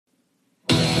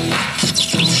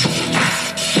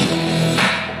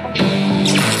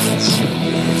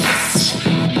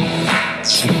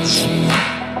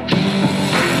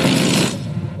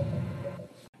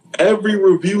every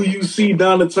review you see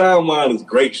down the timeline is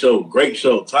great show,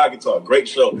 Tiger Talk, great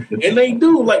show. And they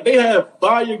do, like, they have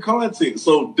fire content.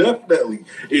 So definitely,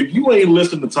 if you ain't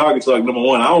listening to Tiger Talk, number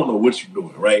one, I don't know what you're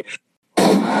doing, right?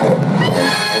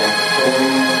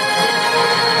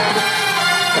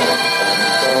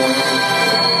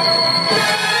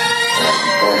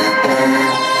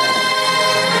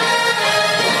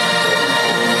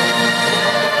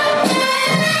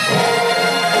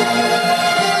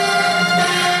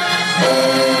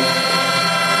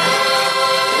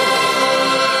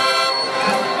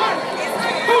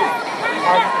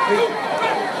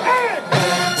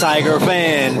 Tiger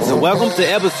fans, welcome to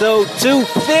episode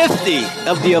 250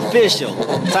 of the official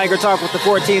Tiger Talk with the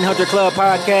 1400 Club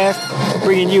podcast,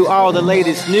 bringing you all the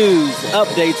latest news,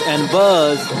 updates, and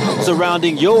buzz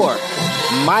surrounding your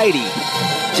mighty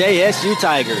JSU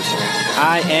Tigers.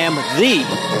 I am the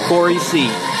Corey C.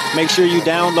 Make sure you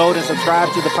download and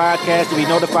subscribe to the podcast to be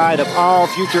notified of all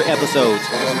future episodes.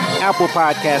 Apple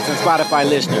Podcasts and Spotify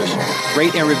listeners,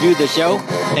 rate and review the show,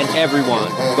 and everyone,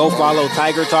 go follow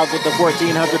Tiger Talk with the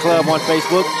 1400 Club on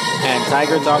Facebook and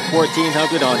Tiger Talk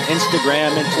 1400 on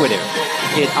Instagram and Twitter.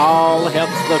 It all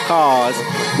helps the cause,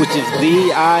 which is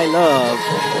the I love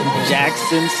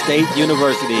Jackson State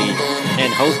University.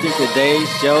 And hosting today's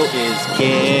show is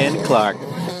Ken Clark.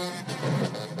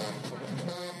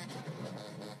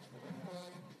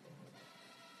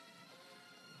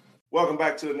 Welcome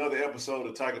back to another episode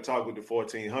of Tiger Talk with the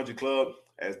 1400 Club.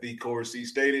 As the Corey C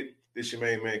stated, this is your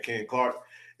main man, Ken Clark.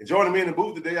 And joining me in the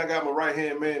booth today, I got my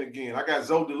right-hand man again. I got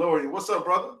Zoe DeLorean. What's up,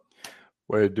 brother?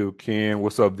 What it do, Ken?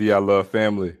 What's up, the I Love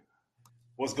family?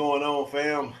 What's going on,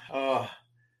 fam?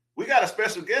 We got a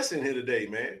special guest in here today,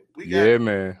 man. We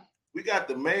got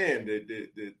the man,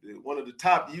 the one of the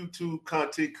top YouTube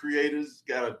content creators,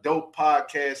 got a dope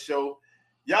podcast show.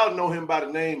 Y'all know him by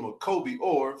the name of Kobe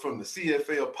Orr from the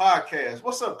CFL podcast.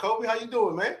 What's up, Kobe? How you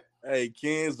doing, man? Hey,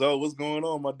 Ken, Zoe, what's going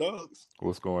on, my dogs?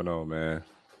 What's going on, man?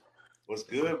 What's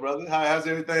good, brother? How's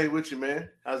everything with you, man?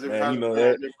 How's everything?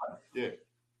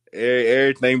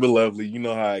 Everything but lovely. You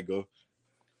know how I go.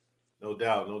 No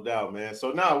doubt, man.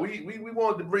 So now we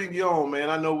wanted to bring you on, man.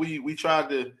 I know we tried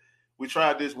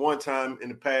this one time in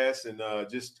the past and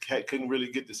just couldn't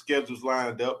really get the schedules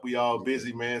lined up. We all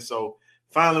busy, man. So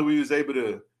finally, we was able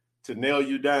to nail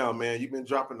you down, man. You've been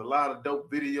dropping a lot of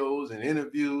dope videos and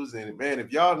interviews. And, man,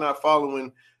 if y'all not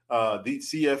following the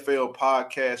CFL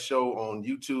podcast show on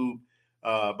YouTube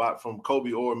from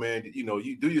Kobe Orr, man,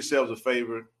 you do yourselves a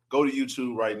favor. Go to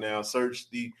YouTube right now. Search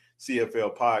the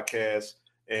CFL podcast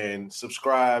and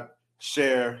subscribe,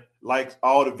 share, like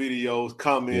all the videos,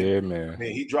 comment. Yeah, man.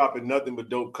 Man, he dropping nothing but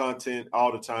dope content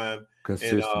all the time.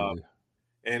 Consistently.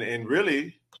 And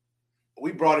really,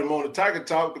 we brought him on the Tiger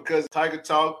Talk because Tiger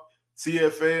Talk,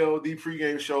 CFL, the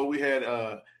pregame show, we had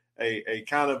a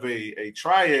kind of a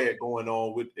triad going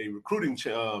on with a recruiting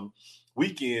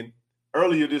weekend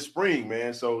earlier this spring,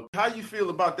 man. So how you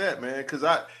feel about that, man? Because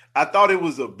I thought it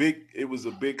was a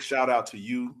big shout out to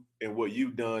you and what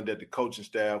you've done, that the coaching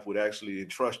staff would actually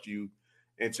entrust you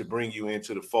and to bring you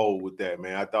into the fold with that,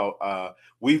 man. I thought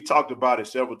we've talked about it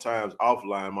several times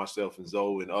offline, myself and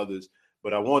Zoe and others.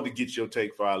 But I wanted to get your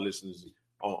take for our listeners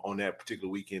on that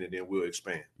particular weekend, and then we'll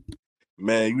expand.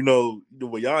 Man,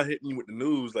 when y'all hit me with the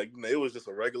news, like, it was just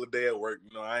a regular day at work.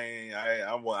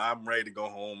 I'm ready to go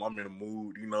home. I'm in the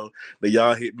mood, that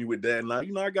y'all hit me with that.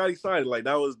 And I got excited. Like,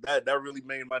 that really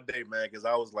made my day, man, because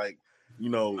I was like,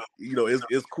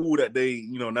 it's cool that they,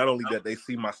 not only that they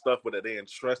see my stuff, but that they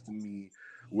entrusted me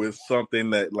with something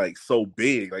that, like, so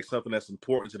big, like something that's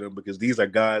important to them, because these are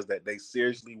guys that they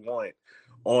seriously want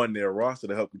on their roster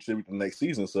to help contribute to the next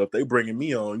season. So if they bringing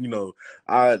me on,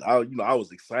 I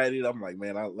was excited. I'm like,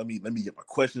 man, let me get my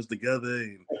questions together,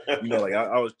 and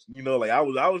I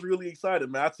was really excited,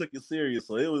 man. I took it serious,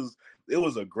 so it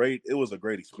was a great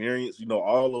experience.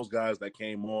 All those guys that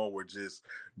came on were just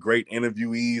great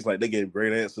interviewees. Like, they gave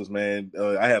great answers, man.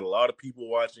 I had a lot of people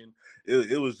watching.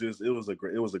 It was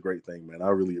a great thing, man. I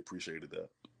really appreciated that.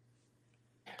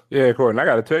 Yeah, Corey, and I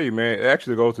got to tell you, man, it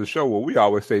actually goes to show what we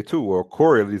always say too, or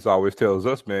Corey at least always tells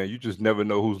us, man, you just never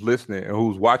know who's listening and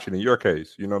who's watching in your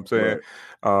case. You know what I'm saying?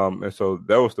 Right. And so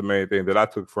that was the main thing that I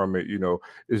took from it.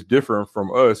 It's different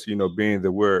from us, being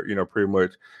that we're, pretty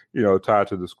much, tied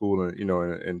to the school and,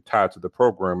 and tied to the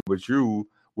program. But you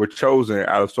were chosen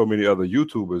out of so many other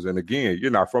YouTubers. And again,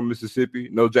 you're not from Mississippi,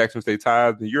 no Jackson State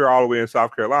ties, and you're all the way in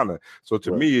South Carolina. So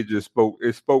to me, it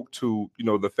spoke to,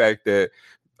 the fact that,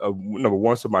 number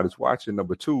one, somebody's watching.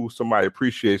 Number two, somebody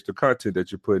appreciates the content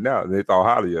that you're putting out, and they thought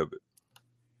highly of it.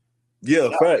 Yeah,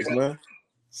 facts, man.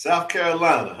 South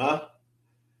Carolina, huh?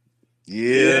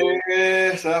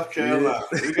 Yeah, South Carolina.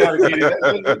 Yeah. We got to get it.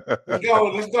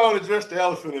 Let's go and address the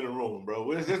elephant in the room, bro.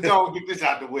 Let's go and get this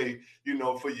out the way,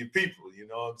 for your people. You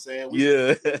know what I'm saying?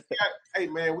 Hey,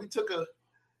 man, we took a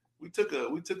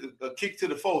kick to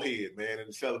the forehead, man, in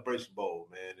the Celebration Bowl,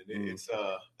 man. And it's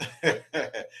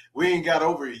we ain't got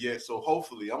over it yet. So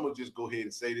hopefully, I'm gonna just go ahead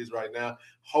and say this right now.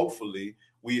 Hopefully,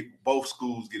 both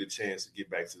schools get a chance to get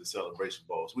back to the Celebration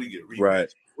Bowl. So we get a rematch.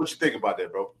 Right. What you think about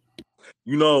that, bro?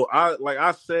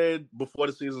 I said before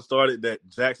the season started that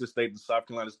Jackson State and South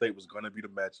Carolina State was going to be the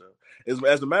matchup.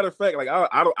 As a matter of fact,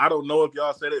 I don't know if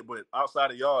y'all said it, but outside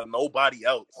of y'all, nobody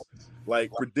else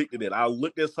predicted it. I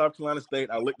looked at South Carolina State,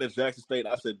 I looked at Jackson State,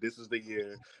 I said this is the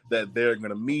year that they're going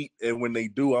to meet, and when they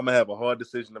do, I'm gonna have a hard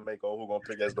decision to make on who going to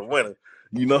pick as the winner.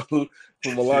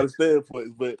 From a lot of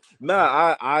standpoints. But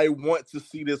I want to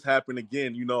see this happen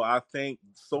again. I think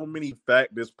so many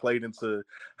factors played into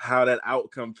how that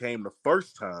outcome came the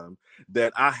first time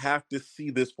that I have to see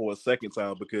this for a second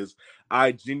time, because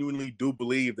I genuinely do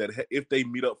believe that if they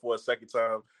meet up for a second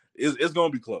time, it's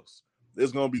going to be close.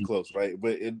 It's going to be close, right?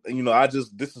 But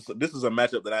this is a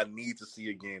matchup that I need to see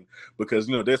again, because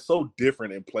they're so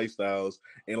different in play styles,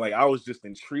 and I was just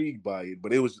intrigued by it.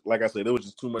 But it was, like I said, it was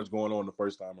just too much going on the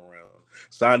first time around,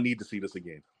 so I need to see this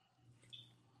again.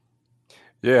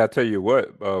 Yeah, I tell you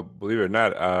what, believe it or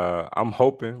not, I'm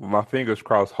hoping, with my fingers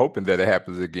crossed, hoping that it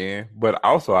happens again. But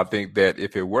also, I think that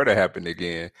if it were to happen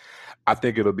again, I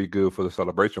think it'll be good for the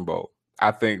Celebration Bowl. I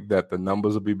think that the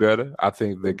numbers will be better. I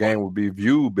think the game will be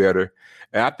viewed better,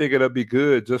 and I think it'll be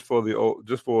good just for the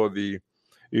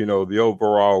the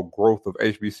overall growth of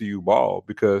HBCU ball,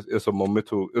 because it's a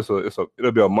monumental.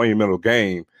 It'll be a monumental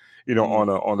game,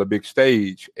 on the big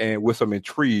stage, and with some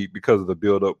intrigue because of the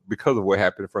build up, because of what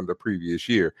happened from the previous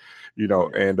year,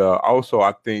 and also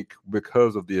I think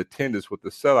because of the attendance with the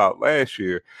sellout last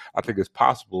year, I think it's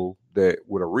possible that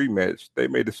with a rematch, they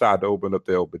may decide to open up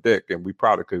the open deck, and we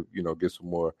probably could, get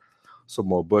some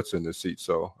more butts in the seat.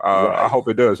 So right. I hope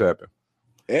it does happen.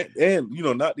 And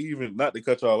not to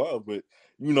cut y'all off, but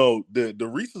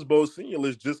the Reese's Bowl senior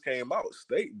list just came out.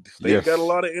 State yes. got a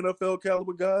lot of NFL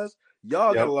caliber guys.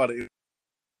 Y'all got a lot of.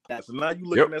 So now you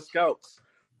looking at scouts.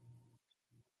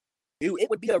 It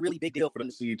would be a really big deal for them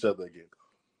to see each other again.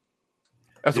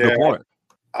 That's a good point.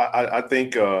 I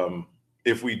think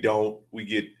if we don't, we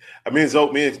get. Me and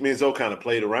Zoe kind of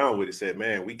played around with it. Said,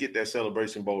 man, we get that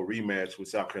Celebration Bowl rematch with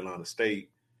South Carolina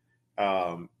State.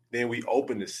 Then we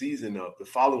open the season up the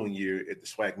following year at the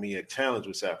SWAC MEAC Challenge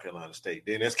with South Carolina State.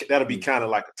 Then that'll be kind of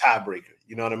like a tiebreaker.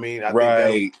 You know what I mean? I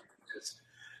think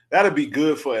that'll be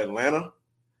good for Atlanta.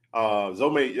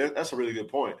 Zoe, that's a really good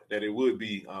point. That it would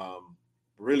be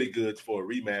really good for a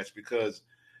rematch, because,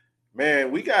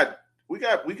 man, we got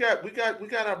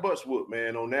our butts whooped,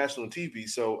 man, on national TV.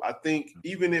 So I think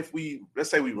even if let's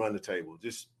say we run the table,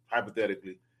 just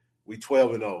hypothetically, we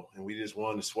 12-0 and we just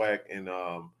won the SWAC and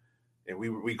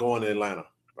we going to Atlanta,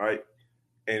 right?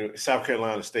 And South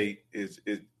Carolina State is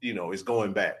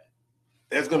going back.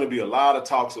 There's going to be a lot of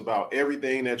talks about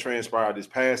everything that transpired this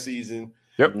past season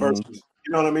versus,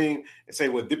 you know what I mean? And say,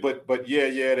 well, but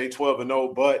yeah, they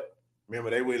 12-0, but remember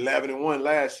they were 11-1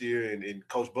 last year, and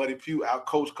Coach Buddy Pugh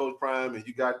out-coached Coach Prime, and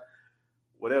you got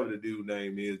whatever the dude's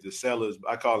name is, the Sellers.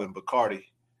 I call him Bacardi.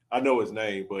 I know his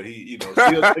name, but he,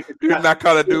 still you're not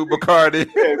calling dude Bacardi.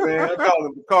 Yeah, man, I call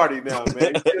him Bacardi now,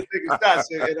 man. He's still taking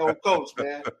shots at old coach,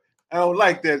 man. I don't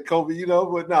like that, Kobe,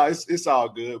 but no, it's all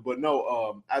good. But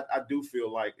no, I do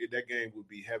feel like that game would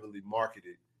be heavily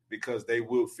marketed, because they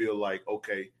will feel like,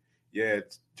 okay, yeah,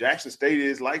 Jackson State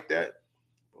is like that,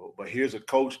 but here's a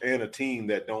coach and a team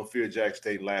that don't fear Jackson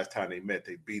State. Last time they met,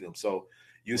 they beat them. So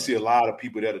you see a lot of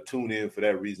people that'll tune in for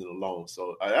that reason alone.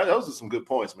 So those are some good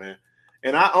points, man.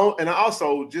 And I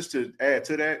also, just to add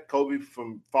to that, Kobe,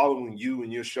 from following you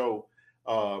and your show,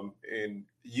 and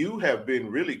you have been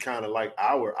really kind of like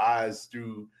our eyes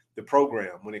through the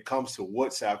program when it comes to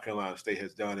what South Carolina State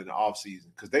has done in the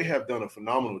offseason, because they have done a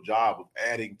phenomenal job of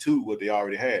adding to what they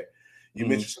already had. You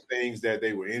mentioned some things that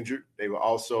they were injured. They were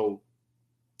also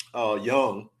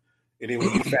young. And then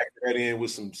when you factor that in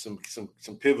with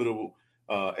some pivotal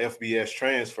FBS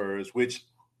transfers, which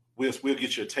we'll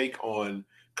get your take on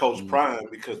Coach Prime,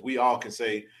 because we all can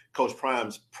say Coach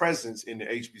Prime's presence in the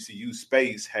HBCU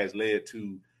space has led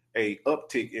to a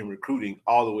uptick in recruiting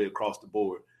all the way across the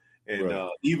board. And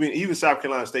even South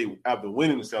Carolina State, after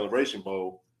winning the Celebration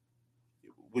Bowl,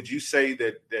 would you say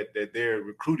that their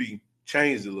recruiting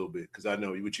changed a little bit? Because I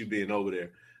know with you being over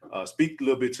there, speak a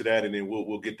little bit to that, and then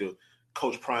we'll get the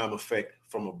Coach Prime effect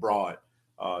from abroad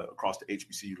across the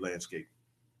HBCU landscape.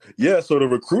 Yeah, so the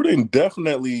recruiting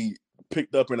definitely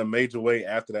picked up in a major way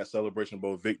after that Celebration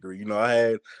Bowl victory. You know, I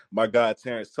had my guy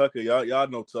Terrence Tucker. Y'all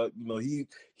know Tuck. You know,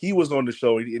 he was on the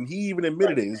show, and he even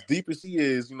admitted it. As deep as he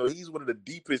is, you know, he's one of the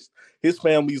deepest. His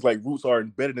family's like roots are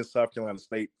embedded in South Carolina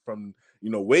State from, you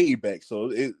know, way back.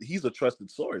 So he's a trusted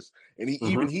source. And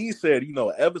he said, you know,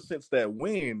 ever since that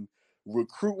win,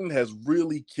 recruiting has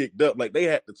really kicked up. Like, they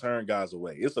had to turn guys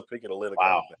away. It's a pick of the litter.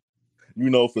 Wow. You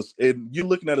know, and you're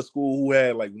looking at a school who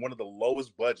had like one of the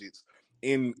lowest budgets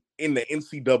in the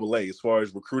NCAA as far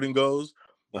as recruiting goes.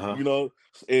 You know,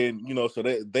 and you know, so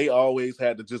they always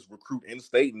had to just recruit in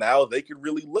state. Now they can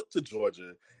really look to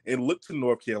Georgia and look to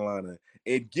North Carolina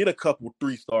and get a couple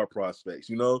 3-star prospects.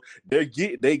 You know,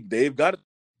 they've got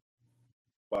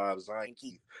Zion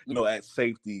Keith, you know, at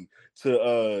safety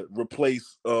to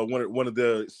replace one of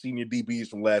the senior DBs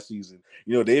from last season.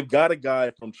 You know, they've got a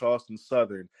guy from Charleston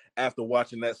Southern after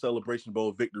watching that Celebration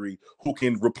Bowl victory who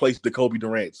can replace Jacoby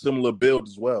Durant, similar build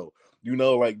as well. You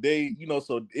know, like they, you know,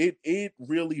 so it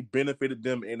really benefited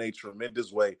them in a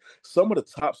tremendous way. Some of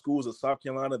the top schools in South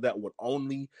Carolina that would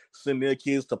only send their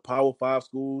kids to Power 5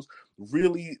 schools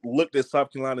really looked at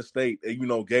South Carolina State and, you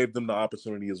know, gave them the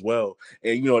opportunity as well.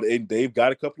 And, you know, they've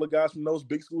got a couple of guys from those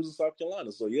big schools in South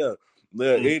Carolina. So, yeah,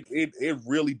 it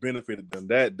really benefited them.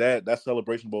 That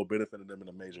Celebration Bowl benefited them in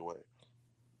a major way.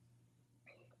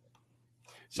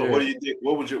 So what do you think?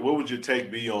 What would your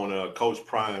take be on Coach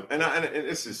Prime? And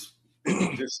this is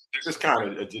just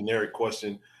kind of a generic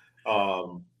question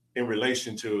in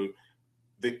relation to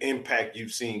the impact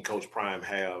you've seen Coach Prime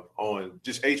have on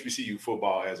just HBCU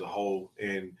football as a whole.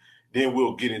 And then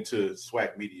we'll get into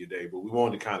SWAC Media Day. But we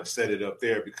wanted to kind of set it up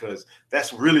there because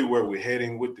that's really where we're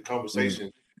heading with the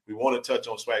conversation. We want to touch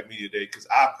on SWAC Media Day because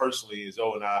I personally, and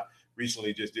Zoe and I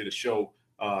recently just did a show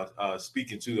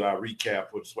speaking to our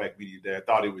recap for the SWAC Media Day. I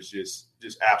thought it was just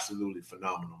absolutely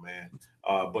phenomenal, man.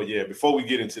 But yeah, before we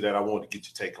get into that, I wanted to get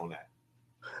your take on that.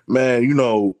 Man, you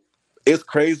know, it's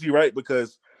crazy, right?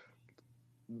 Because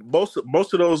most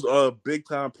of those big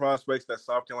time prospects that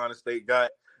South Carolina State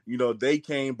got, you know, they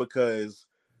came because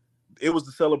it was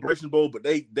the Celebration Bowl, but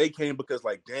they came because,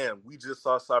 like, damn, we just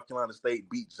saw South Carolina State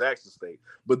beat Jackson State.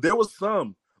 But there was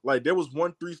one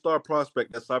 3-star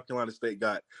prospect that South Carolina State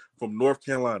got from North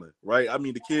Carolina, right? I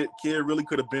mean, the kid really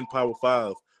could have been Power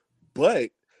 5, but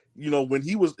you know, when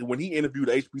he interviewed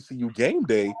HBCU Game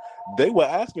Day, they were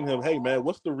asking him, "Hey, man,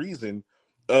 what's the reason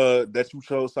that you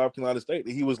chose South Carolina State?"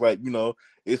 And he was like, you know,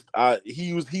 he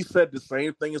said the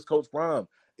same thing as Coach Prime.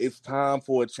 It's time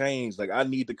for a change. Like, I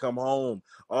need to come home.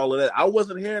 All of that. I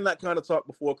wasn't hearing that kind of talk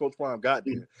before Coach Prime got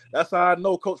there. That's how I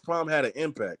know Coach Prime had an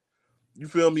impact. You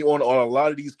feel me? On a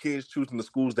lot of these kids choosing the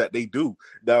schools that they do.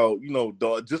 Now, you know,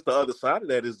 just the other side of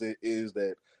that is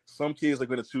that some kids are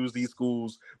going to choose these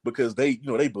schools because they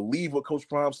believe what Coach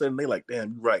Prime said, and they like,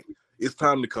 damn, you're right. It's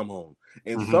time to come home.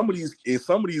 And some of these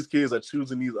kids are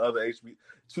choosing other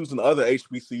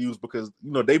HBCUs because,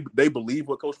 you know, they believe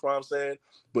what Coach Prime said,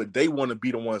 but they want to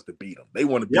be the ones to beat them. They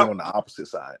want to be on the opposite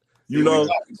side. You know,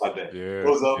 yeah.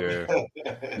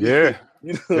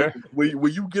 You know,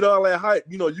 when you get all that hype,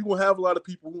 you know, you're gonna have a lot of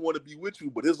people who want to be with you,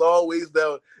 but it's always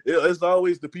the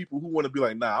people who want to be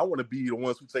like, nah, I want to be the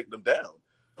ones who take them down.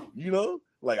 You know,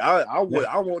 like I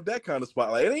want that kind of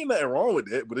spotlight. It ain't nothing wrong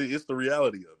with that, but it's the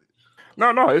reality of it.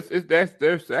 No, that's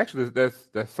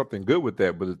something good with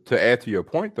that. But to add to your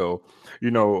point, though,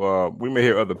 you know, we may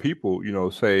hear other people, you know,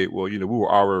 say, well, you know, we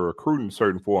were already recruiting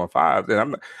certain 4 and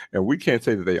 5s, and we can't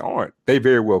say that they aren't. They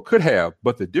very well could have,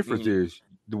 but the difference is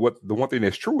the one thing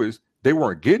that's true is they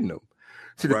weren't getting them.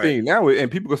 See, the thing now, and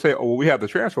people can say, "Oh, well, we have the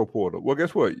transfer portal." Well,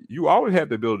 guess what? You always had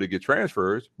the ability to get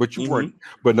transfers, but you weren't.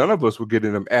 But none of us were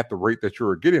getting them at the rate that you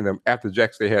were getting them after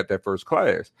Jackson State had that first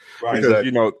class, right?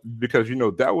 Because you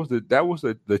know that was the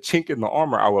chink in the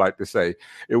armor. I would like to say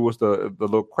it was the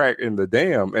little crack in the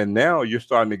dam, and now you're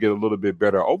starting to get a little bit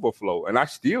better overflow. And I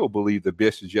still believe the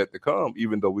best is yet to come,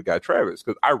 even though we got Travis,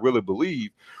 because I really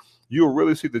believe you'll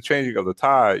really see the changing of the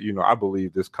tide, you know, I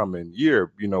believe this coming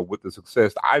year, you know, with the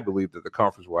success I believe that the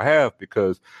conference will have,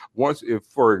 because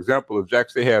for example, if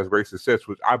Jackson State has great success,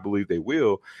 which I believe they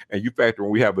will, and you factor in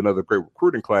we have another great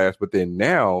recruiting class, but then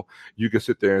now you can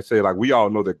sit there and say, like, we all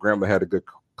know that Grambling had a good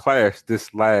class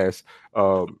this last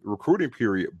recruiting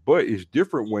period, but it's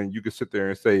different when you can sit there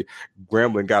and say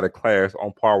Grambling got a class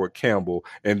on par with Campbell,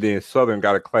 and then Southern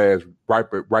got a class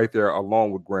right there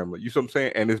along with Grambling. You see what I'm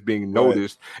saying? And it's being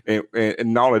noticed,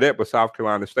 and not only that, but South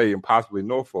Carolina State and possibly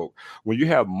Norfolk. When you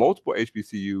have multiple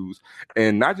HBCUs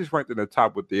and not just ranked in the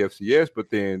top with the FCS,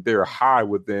 but then they're high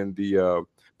within the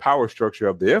power structure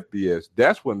of the FBS,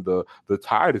 that's when the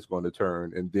tide is going to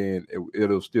turn, and then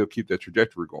it'll still keep that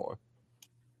trajectory going.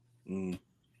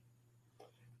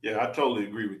 Yeah, I totally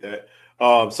agree with that.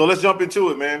 So let's jump into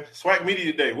it, man. SWAC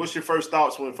Media Day. What's your first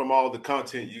thoughts from all the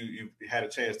content you had a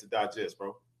chance to digest,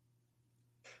 bro?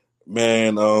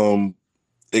 Man,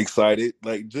 excited.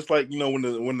 Like just like when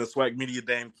the SWAC Media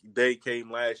Day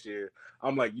came last year,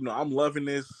 I'm like, I'm loving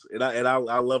this, and I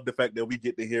love the fact that we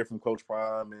get to hear from Coach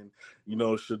Prime and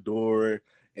Shedeur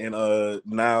and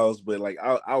Niles. But like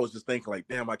I was just thinking like,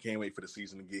 damn, I can't wait for the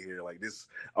season to get here. Like this,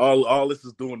 all this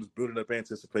is doing is building up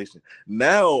anticipation.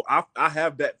 Now I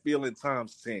have that feeling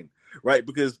times 10. Right,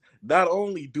 because not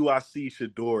only do I see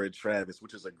Shedeur and Travis,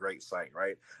 which is a great sight,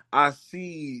 right? I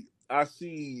see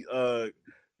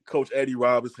Coach Eddie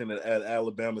Robinson at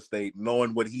Alabama State,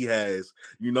 knowing what he has.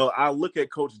 I look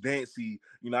at Coach Dancy.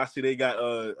 I see they got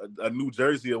a New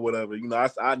Jersey or whatever.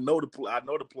 I know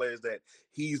the players that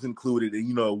he's included,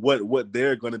 and what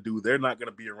they're going to do. They're not going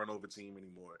to be a run over team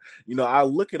anymore. I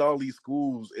look at all these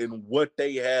schools and what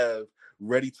they have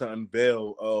ready to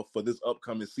unveil for this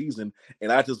upcoming season,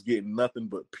 and I just get nothing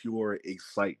but pure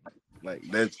excitement. Like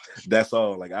that's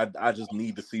all. Like I just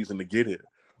need the season to get here.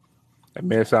 That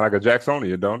man sound like a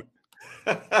Jacksonian, don't it?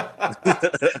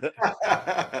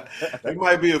 There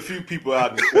might be a few people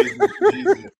out in the space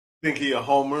think he a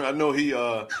homer. I know he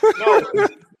no,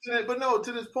 but no,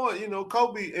 to this point,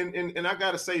 Kobe and I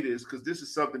gotta say this because this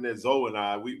is something that Zoe and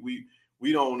I we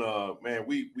don't man,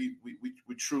 we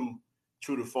true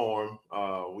to form.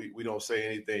 We don't say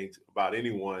anything about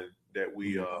anyone that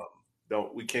we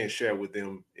can't share with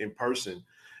them in person.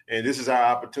 And this is our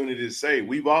opportunity to say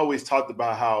we've always talked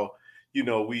about how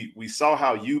we saw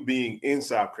how you being in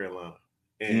South Carolina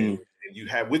and you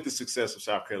have with the success of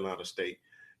South Carolina State.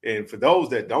 And for those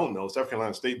that don't know, South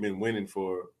Carolina State been winning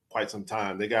for quite some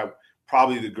time. They got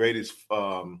probably the greatest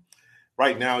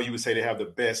right now. You would say they have the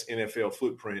best NFL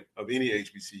footprint of any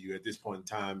HBCU at this point in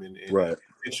time. And right.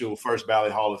 Potential first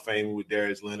ballot Hall of Fame with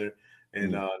Darius Leonard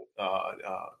and I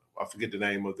forget the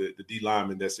name of the D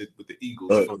lineman that's it with the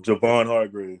Eagles. Javon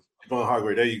Hargrave. Javon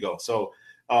Hargrave. There you go. So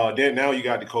then now you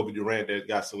got the Kobe Durant that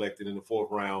got selected in the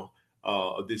 4th round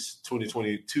of this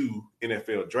 2022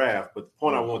 NFL draft. But the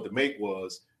point I wanted to make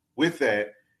was with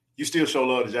that, you still show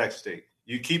love to Jackson State.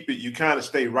 You keep it, you kind of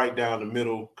stay right down the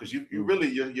middle because you really,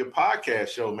 your podcast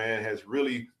show, man, has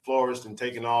really flourished and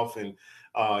taken off. And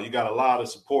you got a lot of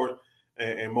support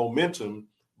and momentum.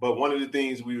 But one of the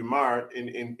things we admire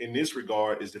in this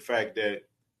regard is the fact that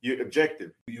you're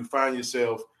objective. You find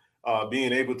yourself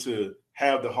being able to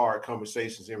have the hard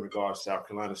conversations in regards to South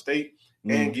Carolina State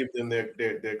and give them their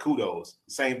kudos.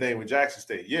 Same thing with Jackson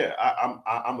State. Yeah,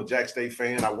 I'm a Jack State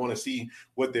fan. I want to see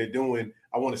what they're doing.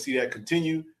 I want to see that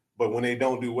continue. But when they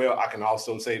don't do well, I can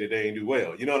also say that they ain't do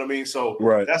well. You know what I mean? So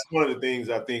That's one of the things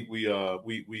I think we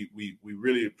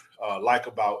really like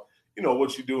about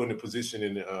what you do in the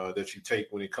position that you take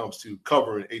when it comes to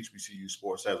covering HBCU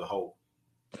sports as a whole.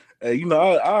 Hey,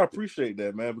 I appreciate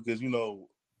that, man, because we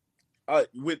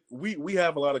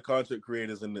have a lot of content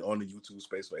creators on the YouTube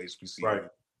space for HBCU, right?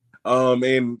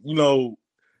 And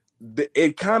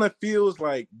it kind of feels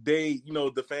like they,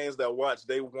 the fans that watch,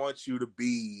 they want you to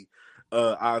be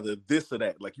either this or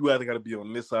that. Like you either got to be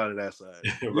on this side or that side.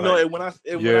 Right. And when I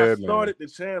started the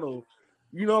channel,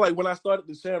 when I started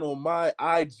the channel,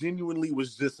 I genuinely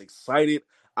was just excited.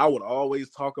 I would always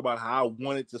talk about how I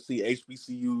wanted to see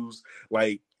HBCUs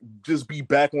like just be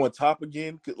back on top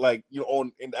again, like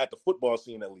at the football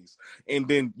scene at least. And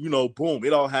then boom,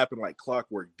 it all happened like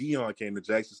clockwork. Deion came to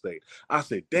Jackson State. I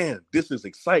said, damn, this is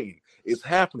exciting. It's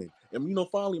happening. And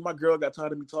finally my girl got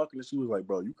tired of me talking, and she was like,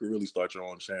 bro, you could really start your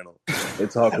own channel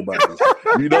and talk about this.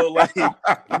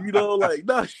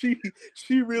 No, she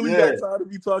really got tired of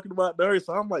me talking about her.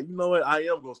 So I'm like, you know what? I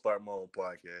am gonna start my own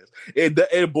podcast. And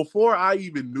before I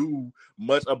even knew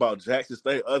much about Jackson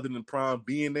State, other than Prime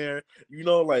being there,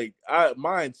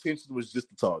 my intention was just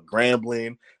to talk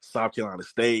Grambling, South Carolina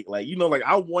State.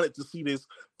 I wanted to see this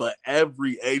for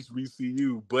every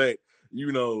HBCU, but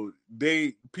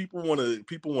people want to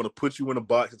put you in a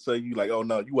box and tell you like, oh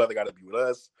no, you either got to be with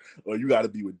us or you got to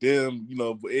be with them,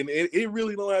 and it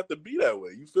really don't have to be that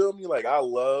way. You feel me? Like I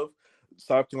love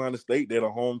South Carolina State. They're the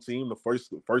home team,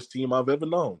 the first team I've ever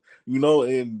known,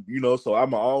 so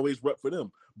I'm always rep for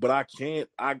them. But that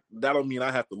don't mean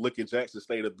I have to look at Jackson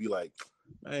State and be like,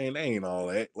 man, they ain't all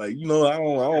that. Like, I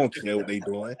don't care what they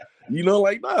doing.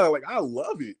 I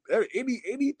love it.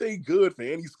 Anything good for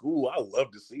any school, I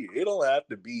love to see it. It don't have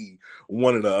to be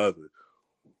one or the other.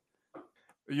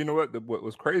 You know what? What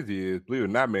was crazy is, believe it or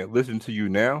not, man, listen to you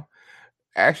now.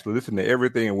 Actually listen to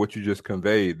everything and what you just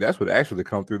conveyed. That's what actually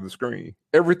come through the screen.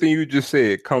 Everything you just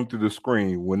said come through the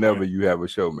screen whenever you have a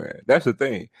show, man. That's the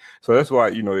thing. So that's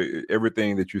why,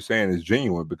 everything that you're saying is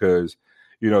genuine because,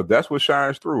 that's what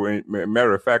shines through. And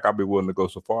matter of fact, I'll be willing to go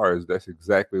so far as that's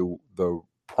exactly the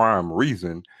prime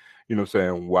reason,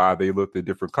 why they looked at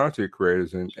different content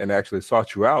creators and actually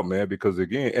sought you out, man. Because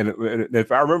again, and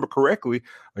if I remember correctly,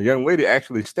 a young lady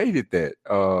actually stated that,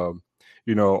 on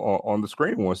the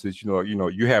screen once that,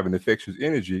 you have an infectious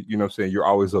energy, you're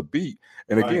always upbeat.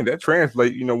 And again, that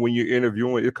translates, when you're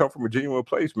interviewing, it comes from a genuine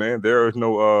place, man. There is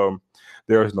no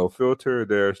filter.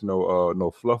 There's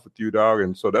no fluff with you, dog.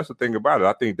 And so that's the thing about it.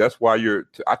 I think that's why you're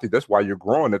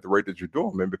growing at the rate that you're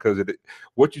doing, man, because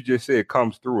what you just said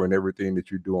comes through in everything that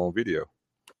you do on video.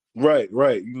 Right.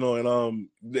 And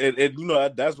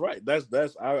that's right.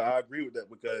 That's I agree with that,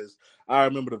 because I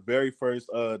remember the very first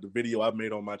the video I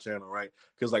made on my channel, right?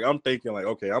 Because like I'm thinking like,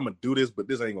 okay, I'm gonna do this, but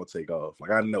this ain't gonna take off.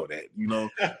 Like I know that,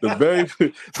 the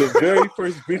very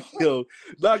first video,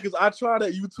 because I tried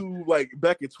at YouTube like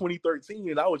back in 2013,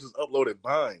 and I was just uploading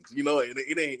vines, and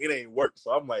it ain't work.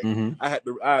 So I'm like,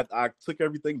 I took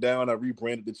everything down, I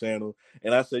rebranded the channel,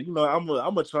 and I said, I'm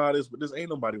gonna try this, but this ain't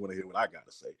nobody want to hear what I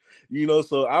gotta say,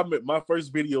 so my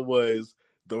first video was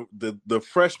the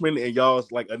freshman in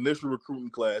y'all's like initial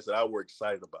recruiting class that I were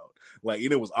excited about. Like,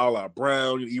 it was All Out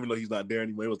Brown, even though he's not there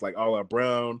anymore. It was like All Out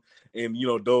Brown and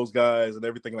those guys and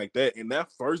everything like that. And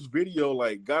that first video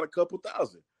like got a couple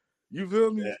thousand. You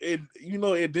feel me? Yeah.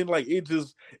 It didn't like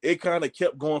it kind of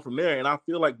kept going from there. And I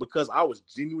feel like because I was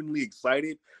genuinely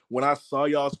excited when I saw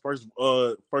y'all's first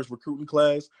recruiting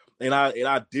class, and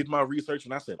I did my research,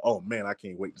 and I said, oh man, I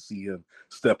can't wait to see him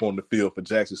step on the field for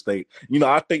Jackson State.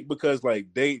 I think because like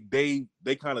they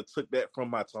kind of took that from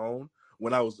my tone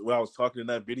when I was talking in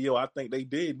that video. I think they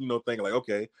did, thinking like,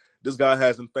 okay, this guy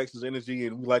has infectious energy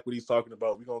and we like what he's talking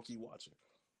about. We're gonna keep watching.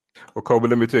 Well, Kobe,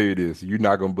 let me tell you this. You're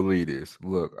not going to believe this.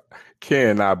 Look, Ken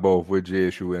and I both were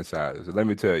JSU insiders. Let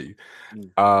me tell you,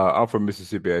 I'm from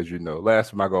Mississippi, as you know.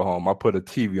 Last time I go home, I put a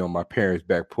TV on my parents'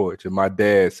 back porch, and my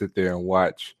dad sit there and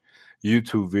watch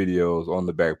YouTube videos on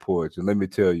the back porch. And let me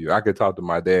tell you, I could talk to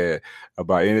my dad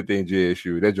about anything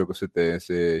JSU. That joker sit there and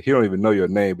said, he don't even know your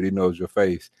name, but he knows your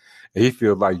face. And he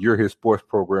feels like you're his sports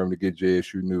program to get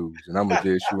JSU news. And I'm a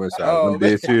JSU insider.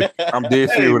 I'm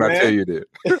dead serious when I tell you that.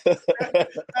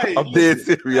 I'm dead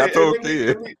serious. I told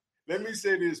you. Let me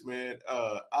say this, man.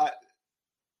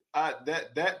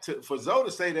 For Zoe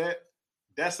to say that,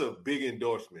 that's a big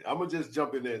endorsement. I'm gonna just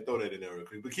jump in there and throw that in there real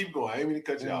quick. But keep going. I ain't mean to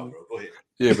cut you out, bro. Go ahead.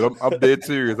 Yeah, but I'm dead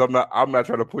serious. I'm not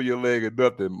trying to pull your leg or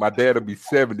nothing. My dad will be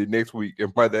 70 next week,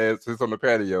 and my dad sits on the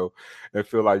patio and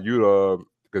feel like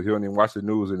because he don't even watch the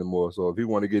news anymore. So if he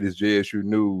want to get his JSU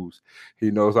news, he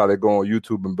knows how to go on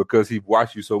YouTube, and because he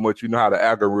watched you so much, you know how the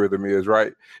algorithm is,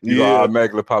 right? You gonna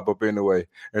automatically pop up anyway.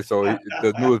 And so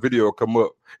the newest video will come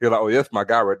up. He's like, oh, that's my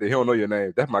guy right there. He don't know your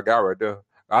name. That's my guy right there.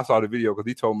 I saw the video because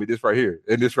he told me this right here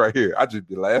and this right here. I just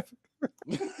be laughing.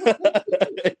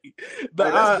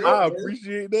 I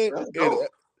appreciate that.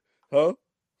 Huh?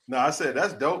 No, I said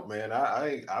that's dope, man.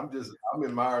 I'm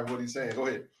admiring what he's saying. Go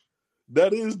ahead.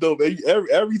 That is dope.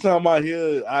 Every time I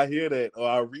hear that or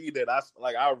I read that,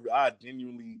 I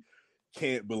genuinely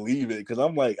can't believe it, because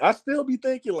I'm like, I still be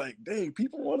thinking like, dang,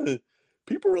 people really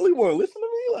want to listen to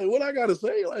me. Like, what I gotta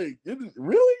say? Like,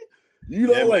 really?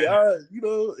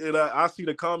 I see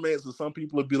the comments, and some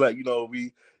people would be like,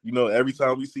 every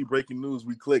time we see breaking news,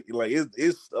 we click. Like,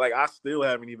 it's like I still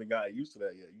haven't even gotten used to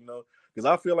that yet, because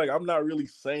I feel like I'm not really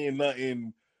saying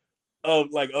nothing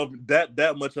of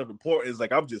that much of importance.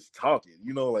 Like, I'm just talking,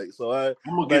 so I'm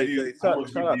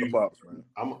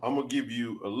gonna give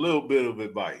you a little bit of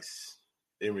advice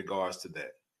in regards to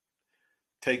that.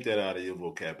 Take that out of your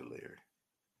vocabulary.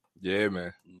 Yeah,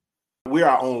 man. We're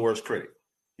our own worst critic.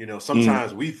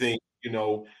 Sometimes we think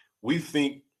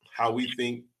how we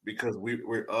think because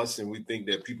we're us, and we think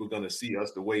that people are going to see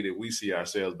us the way that we see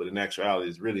ourselves, but in actuality,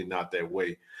 it's really not that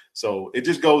way. So it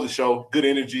just goes to show good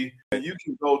energy. And you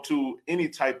can go to any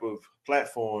type of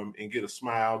platform and get a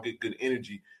smile, get good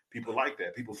energy. People like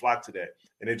that. People flock to that,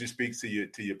 and it just speaks to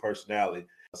your personality.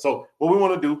 So what we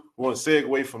want to do, we want to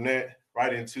segue from that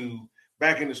right into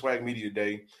back into Swag Media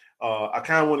Day. I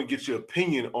kind of want to get your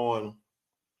opinion on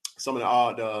some of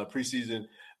the preseason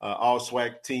all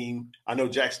swag team. I know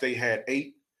Jack State had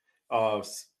 8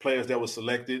 players that were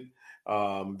selected.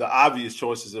 The obvious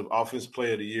choices of offensive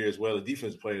player of the year as well as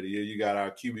defensive player of the year. You got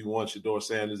our QB1, Shedeur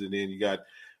Sanders, and then you got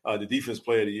the defense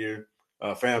player of the year,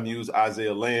 FAMU's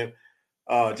Isaiah Lamb.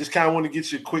 Just kind of want to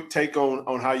get your quick take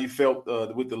on how you felt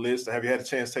with the list. Have you had a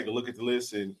chance to take a look at the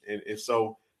list? And if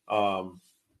so,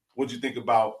 what do you think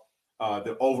about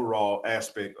the overall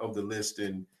aspect of the list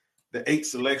and the 8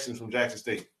 selections from Jackson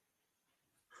State?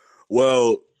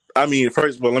 Well, I mean,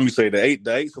 first of all, let me say the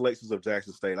eight selections of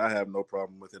Jackson State, I have no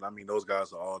problem with it. I mean, those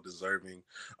guys are all deserving.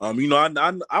 You know,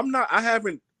 I'm not.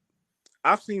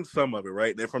 I've seen some of it,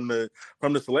 right? And from the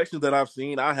selections that I've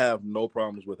seen, I have no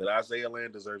problems with it. Isaiah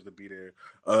Land deserves to be there.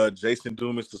 Jason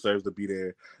Dumas deserves to be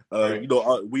there. Right. You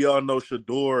know, we all know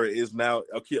Shedeur is now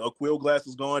Aqeel Glass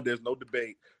is gone. There's no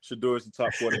debate. Shedeur is the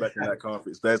top quarterback in that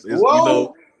conference.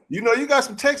 Whoa. You got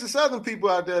some Texas Southern people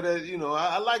out there that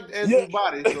I like Andrew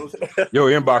Body. Yo,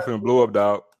 inbox blew up,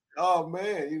 dog. Oh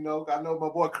man, I know my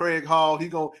boy Craig Hall.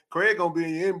 Craig gonna be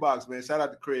in your inbox, man. Shout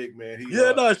out to Craig, man.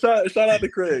 Shout out to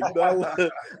Craig. You know,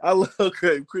 I love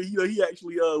Craig. You know, he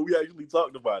actually we actually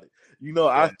talked about it. You know,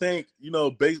 I think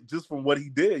based just from what he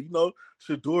did,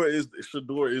 Shedeur is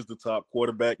the top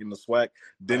quarterback in the SWAC.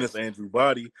 Dennis Andrew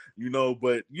Body.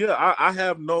 But I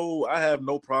have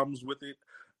no problems with it.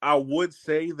 I would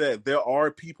say that there are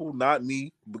people, not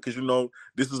me, because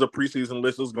this is a preseason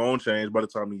list. It's going to change by the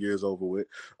time the year is over with.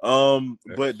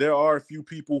 But there are a few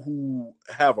people who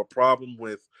have a problem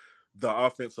with the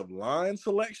offensive line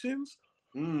selections.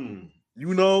 And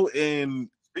because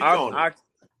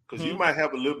you might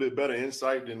have a little bit better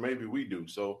insight than maybe we do.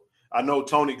 So I know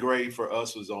Tony Gray for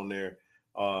us was on there.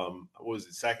 What was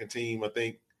it, second team, I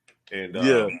think, and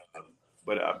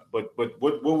But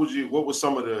what was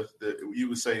some of the you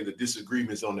would say the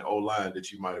disagreements on the O-line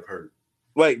that you might have heard?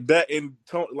 Like that, and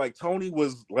Tony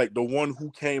was like the one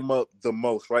who came up the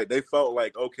most, right? They felt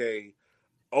like, okay,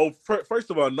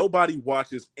 first of all, nobody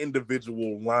watches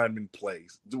individual lineman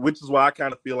plays, which is why I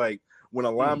kind of feel like when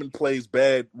a lineman plays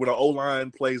bad, when an O-line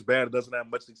plays bad, it doesn't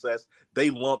have much success, they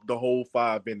lump the whole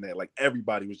five in there. Like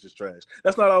everybody was just trash.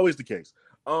 That's not always the case.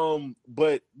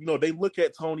 But they look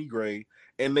at Tony Gray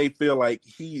and they feel like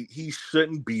he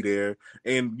shouldn't be there.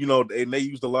 And and they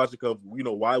use the logic of,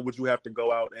 why would you have to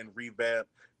go out and revamp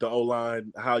the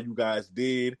O-line how you guys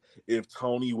did if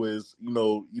Tony was,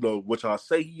 what y'all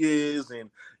say he is. And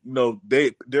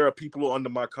there are people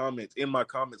in my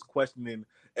comments questioning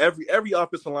every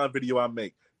offensive line video I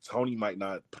make. Tony might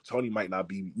not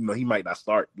be, he might not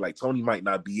start. Like Tony might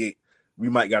not be it. We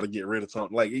might got to get rid of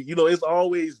Tony. Like, it's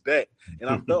always that. And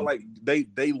I felt like they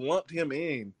lumped him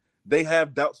in. They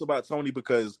have doubts about Tony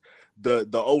because the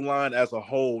O-line as a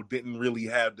whole didn't really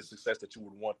have the success that you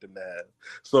would want them to have.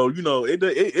 So,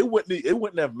 it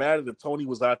wouldn't have mattered if Tony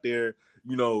was out there,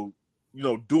 doing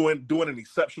an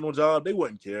exceptional job. They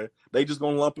wouldn't care. They just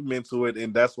gonna lump him into it,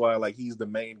 and that's why he's the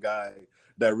main guy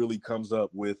that really comes up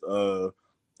with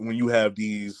when you have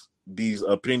these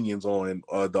opinions on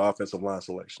the offensive line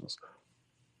selections.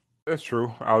 That's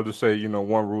true. I'll just say,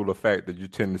 one rule of fact that you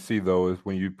tend to see, though, is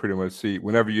when you pretty much see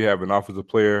whenever you have an offensive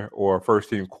player or a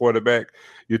first-team quarterback,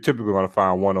 you're typically going to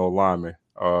find one old lineman,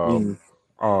 you know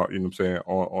what I'm saying,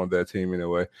 on that team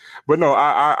anyway. But no,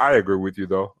 I agree with you,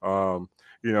 though.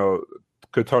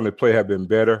 Could Tony's play have been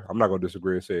better? I'm not going to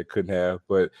disagree and say it couldn't have.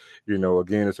 But,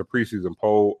 again, it's a preseason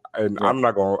poll. And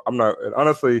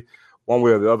honestly, one way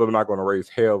or the other, I'm not going to raise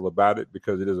hell about it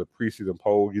because it is a preseason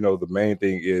poll. The main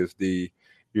thing is the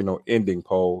ending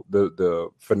poll, the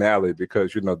finale,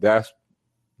 because that's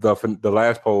the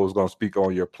last poll is going to speak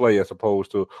on your play as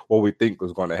opposed to what we think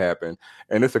was going to happen,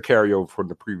 and it's a carryover from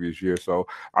the previous year. So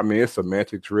I mean, it's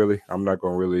semantics, really. I'm not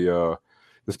going to really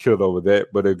just kill it over that.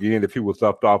 But again, if he was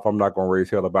left off, I'm not going to raise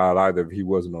hell about it either if he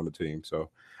wasn't on the team. So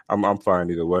I'm fine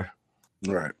either way.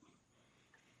 Right.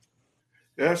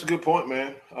 Yeah, that's a good point,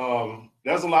 man.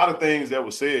 There's a lot of things that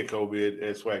were said, Kobe,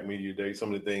 at SWAC Media Day.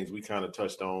 Some of the things we kind of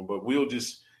touched on, but we'll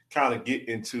just kind of get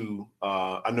into.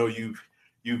 I know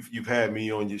you've had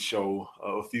me on your show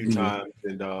a few times,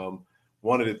 and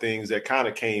one of the things that kind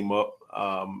of came up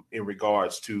in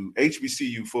regards to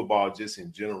HBCU football, just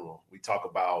in general, we talk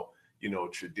about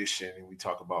tradition and we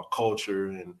talk about culture,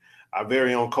 and our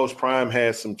very own Coach Prime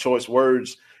has some choice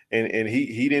words, and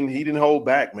he didn't hold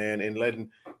back, man, and letting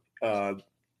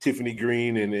Tiffany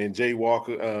Green and Jay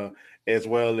Walker, as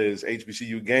well as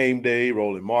HBCU Game Day,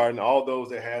 Roland Martin, all those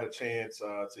that had a chance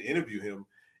to interview him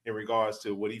in regards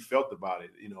to what he felt about it.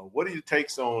 What are your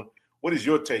takes on? What is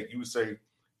your take? You would say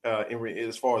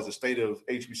as far as the state of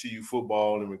HBCU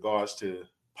football in regards to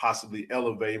possibly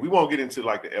elevate. We won't get into the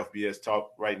FBS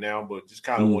talk right now, but just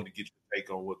kind of wanted to get your take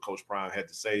on what Coach Prime had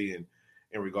to say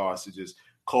in regards to just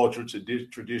culture,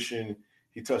 tradition.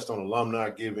 He touched on alumni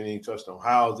giving. He touched on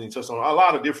housing. He touched on a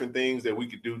lot of different things that we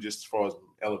could do just as far as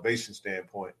elevation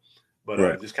standpoint.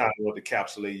 But just kind of want to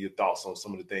encapsulate your thoughts on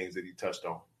some of the things that he touched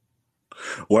on.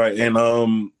 Right.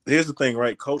 And here's the thing,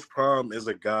 right? Coach Prime is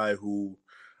a guy who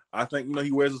I think,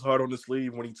 he wears his heart on his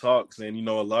sleeve when he talks. And,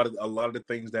 a lot of the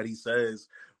things that he says,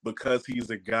 because he's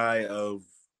a guy of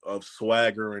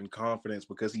swagger and confidence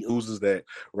because he oozes that,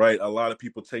 right? A lot of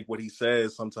people take what he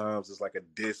says sometimes as like a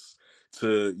diss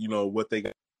to, what they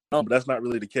got. But that's not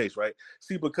really the case, right?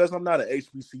 See, because I'm not an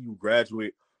HBCU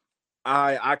graduate,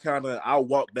 I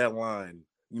walk that line.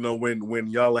 When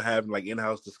y'all are having like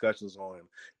in-house discussions on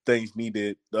things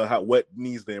needed, what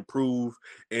needs to improve,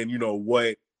 and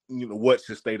what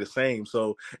should stay the same.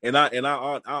 So, and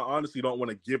I honestly don't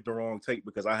want to give the wrong take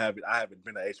because I haven't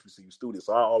been an HBCU student.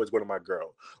 So I always go to my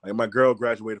girl. Like my girl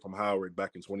graduated from Howard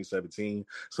back in 2017.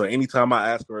 So anytime I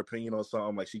ask her opinion on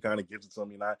something, like she kind of gives it to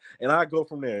me, and I go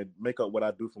from there and make up what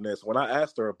I do from there. So when I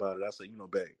asked her about it, I said,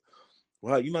 babe,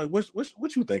 well,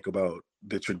 what you think about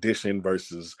the tradition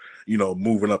versus,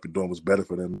 moving up and doing what's better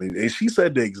for them? And she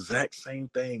said the exact same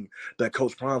thing that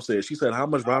Coach Prime said. She said, how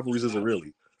much rivalries is it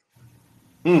really?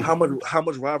 How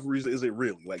much rivalries is it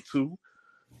really? Like 2?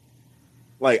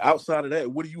 Like outside of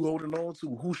that, what are you holding on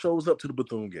to? Who shows up to the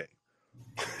Bethune game?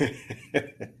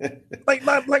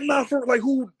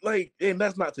 And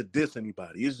that's not to diss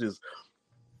anybody. It's just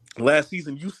last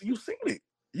season you seen it.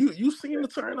 You seen the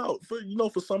turnout for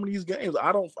for some of these games.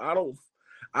 I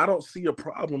don't see a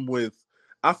problem with.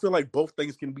 I feel like both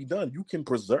things can be done. You can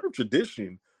preserve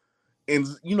tradition, and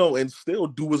and still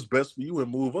do what's best for you and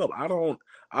move up.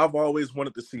 I've always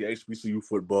wanted to see HBCU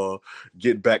football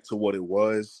get back to what it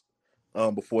was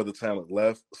before the talent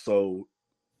left. So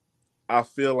I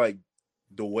feel like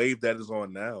the wave that is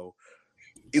on now,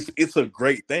 it's a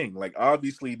great thing. Like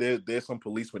obviously there's some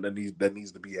policemen that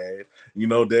needs to be had.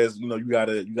 There's you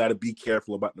gotta be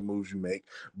careful about the moves you make.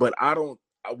 But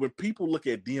when people look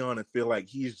at Deion and feel like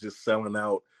he's just selling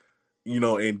out,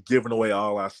 and giving away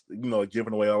all our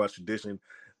tradition,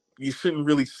 you shouldn't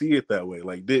really see it that way.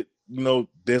 Like you're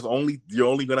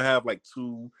only gonna have like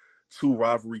two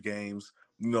rivalry games.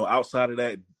 Outside of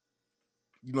that,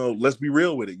 let's be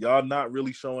real with it. Y'all not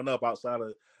really showing up outside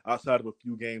of a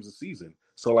few games a season.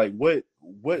 So like what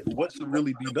should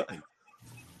really be done?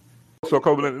 So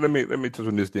Kobe, let me touch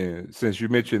on this then. Since you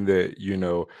mentioned that,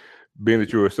 being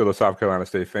that you were still a South Carolina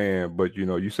State fan, but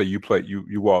you say you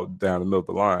walked down the middle of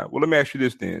the line. Well, let me ask you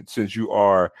this then, since you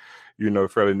are,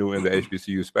 fairly new in the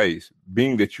HBCU space,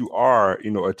 being that you are,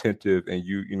 attentive and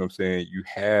you know what I'm saying, you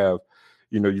have,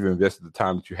 you've invested the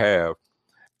time that you have,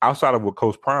 outside of what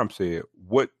Coach Prime said,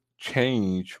 what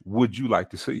change would you like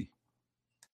to see?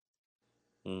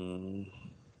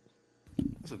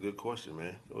 That's a good question,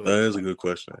 man. That is a good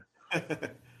question.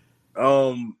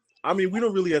 I mean, we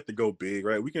don't really have to go big,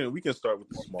 right? We can start with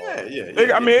the small.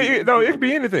 Yeah. I mean, it could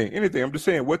be anything. I'm just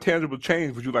saying, what tangible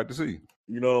change would you like to see?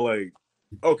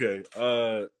 Okay.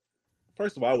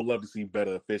 First of all, I would love to see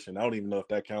better efficient. I don't even know if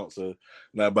that counts or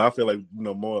not, but I feel like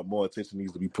more attention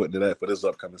needs to be put into that for this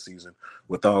upcoming season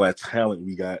with all that talent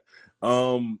we got.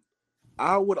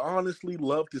 I would honestly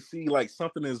love to see like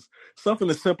something as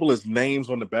simple as names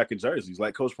on the back of jerseys,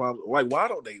 like Coach Prime. Like, why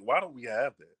don't we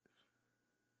have that?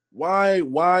 Why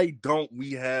don't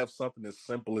we have something as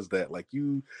simple as that? Like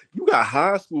you got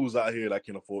high schools out here that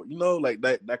can afford, like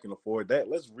that can afford that.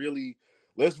 Let's really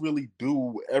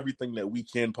do everything that we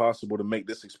can possible to make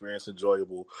this experience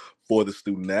enjoyable for the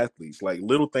student athletes. Like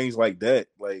little things like that,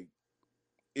 like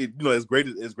it, as great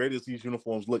as these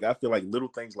uniforms look, I feel like little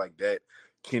things like that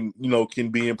can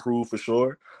be improved for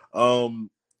sure.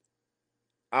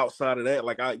 Outside of that,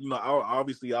 like I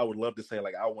would love to say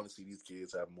like I want to see these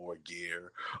kids have more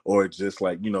gear or just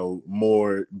like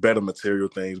more better material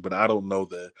things, but I don't know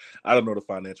the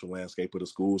financial landscape of the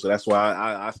school, so that's why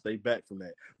I stay back from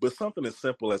that. But something as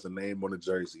simple as a name on a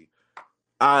jersey,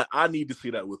 I need to see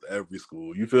that with every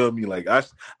school. You feel me? Like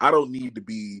I don't need to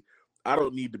be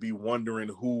wondering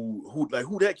who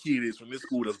that kid is from this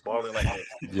school that's balling like that.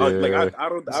 Yeah. I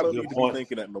don't need to be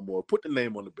thinking that no more. Put the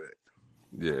name on the back.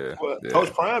 Yeah. Well, yeah.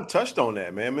 Coach Prime touched on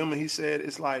that, man. Remember, he said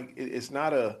it's like it's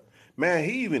not a man.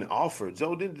 He even offered.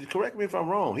 Joe, correct me if I'm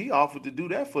wrong. He offered to do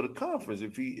that for the conference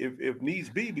if needs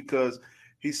be, because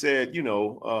he said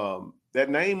that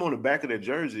name on the back of their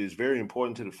jersey is very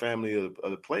important to the family of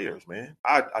the players. Man,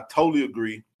 I totally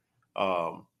agree.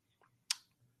 How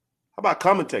about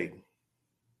commentating?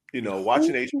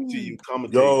 Watching HBCU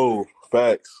commentate. Yo,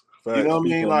 facts. You know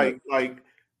what I mean?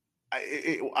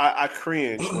 I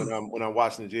cringe when I'm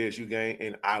watching the JSU game,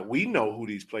 and we know who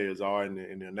these players are, and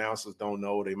the announcers don't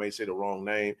know. They may say the wrong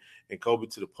name. And Kobe,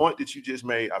 to the point that you just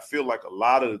made, I feel like a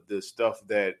lot of the stuff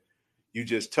that you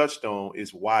just touched on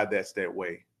is why that's that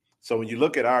way. So when you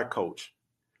look at our coach,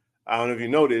 I don't know if you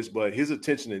know this, but his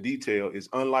attention to detail is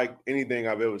unlike anything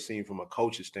I've ever seen from a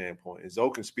coach's standpoint. And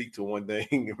Zoe can speak to one thing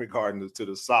in regarding to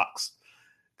the socks,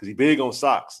 because he's big on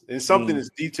socks, and something as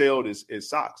detailed as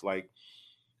socks, like.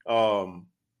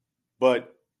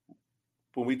 But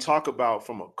when we talk about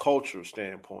from a culture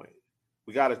standpoint,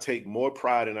 we got to take more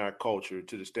pride in our culture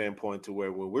to the standpoint to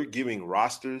where when we're giving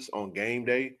rosters on game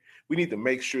day, we need to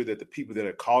make sure that the people that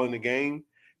are calling the game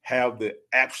have the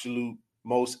absolute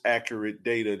most accurate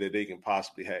data that they can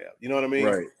possibly have. You know what I mean?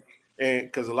 Right. And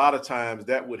because a lot of times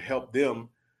that would help them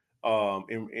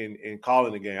in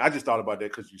calling the game. I just thought about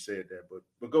that because you said that,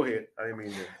 but go ahead. I didn't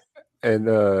mean that. And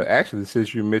actually,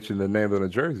 since you mentioned the name on the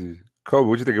jersey, Kobe,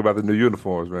 what you think about the new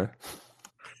uniforms, man?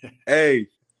 Hey,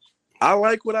 I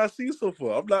like what I see so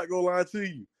far. I'm not gonna lie to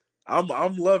you. I'm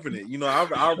loving it. You know,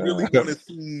 I really want to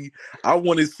see. I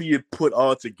want to see it put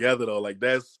all together though. Like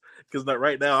that's because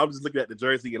right now I'm just looking at the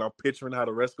jersey and I'm picturing how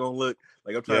the rest gonna look.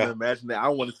 Like I'm trying to imagine that. I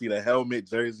want to see the helmet,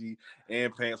 jersey,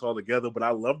 and pants all together. But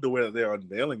I love the way that they're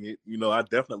unveiling it. You know, I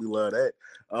definitely love that.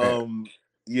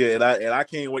 Yeah, and I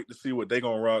can't wait to see what they're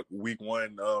gonna rock week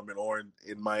 1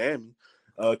 in Miami.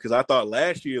 Because I thought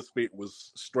last year's fit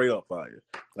was straight up fire.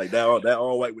 Like that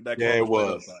all white with that color. It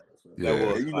was. So,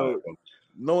 Yeah, you know,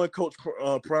 knowing Coach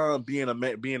Prime being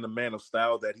the man of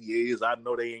style that he is, I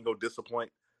know they ain't gonna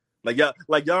disappoint. Like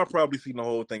y'all probably seen the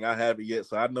whole thing. I haven't yet,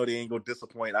 so I know they ain't gonna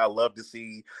disappoint. I love to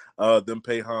see them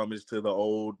pay homage to the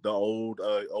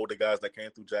older guys that came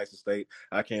through Jackson State.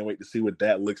 I can't wait to see what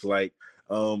that looks like.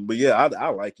 But yeah, I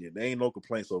like it. There ain't no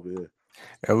complaints over here.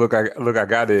 And look, I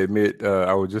gotta admit,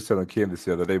 I was just telling Ken this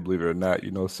the other day, believe it or not, you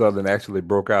know, Southern actually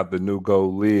broke out the new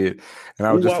gold lid, and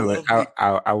I was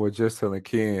I was just telling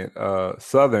Ken,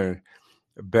 Southern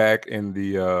back in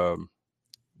the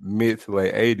mid to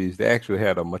late 80s, they actually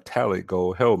had a metallic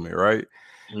gold helmet, right?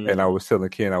 And I was telling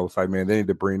Ken, I was like, man, they need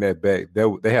to bring that back.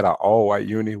 They had an all-white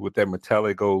uni with that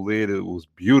metallic gold lid. It was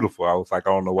beautiful. I was like, I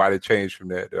don't know why they changed from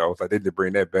that. I was like, they need to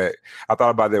bring that back. I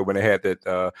thought about that when they had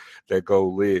that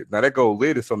gold lid. Now, that gold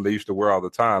lid is something they used to wear all the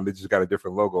time. They just got a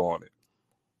different logo on it.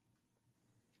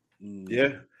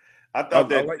 Yeah. I thought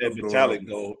that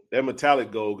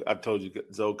metallic gold, I told you,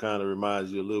 Zoe, kind of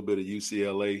reminds you a little bit of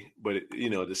UCLA, but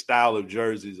the style of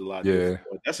jersey is a lot different.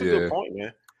 That's a good point,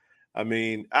 man. I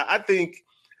mean, I think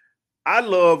I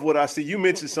love what I see. You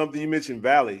mentioned something. You mentioned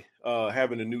Valley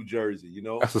having a new jersey. You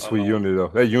know, that's a sweet uni though.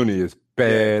 That uni is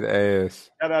badass.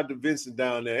 Shout out to Vincent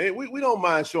down there. Hey, we don't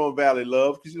mind showing Valley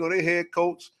love because their head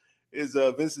coach is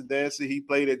Vincent Dancy. He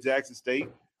played at Jackson State.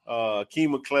 Key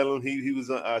McClellan, he was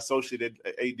an associate at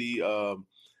AD.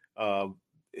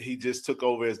 He just took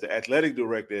over as the athletic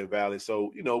director at Valley.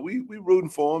 So, we rooting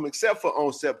for him, except for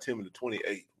on September the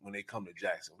 28th when they come to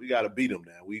Jackson. We got to beat them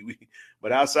now.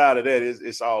 But outside of that,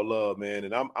 it's all love, man.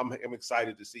 And I'm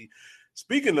excited to see.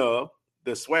 Speaking of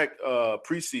the SWAC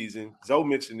preseason, Zoe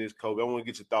mentioned this, Kobe. I want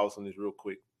to get your thoughts on this real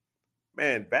quick.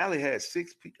 Man, Valley had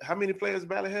 6 people. How many players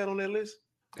Valley had on that list?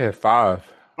 They had 5.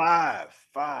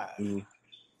 5.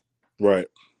 Right.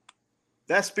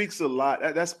 That speaks a lot.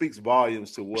 That speaks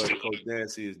volumes to what Coach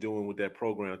Dancy is doing with that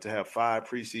program. To have 5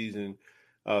 preseason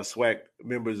SWAC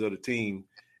members of the team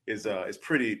is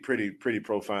pretty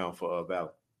profound for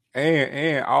Valley.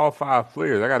 And all 5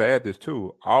 players, I got to add this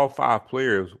too. All 5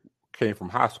 players came from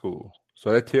high school,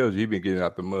 so that tells you been getting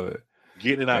out the mud.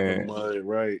 Getting out the mud,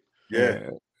 right?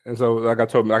 Yeah. And so, like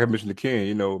I mentioned to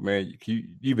Ken, man, you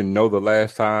even know the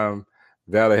last time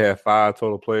Valley had 5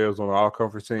 total players on the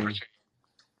all-conference team.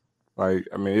 Like,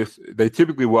 I mean, they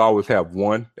typically will always have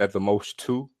 1 at the most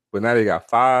 2, but now they got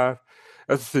 5.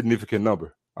 That's a significant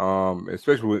number.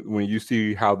 Especially when you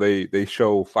see how they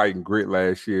showed fight and grit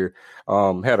last year.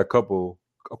 Had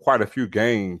quite a few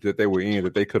games that they were in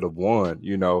that they could have won.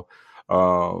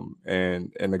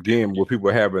 And again, with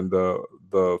people having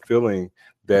the feeling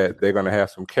that they're going to have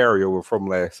some carryover from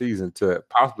last season to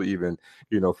possibly even,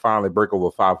 finally break over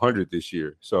 500 this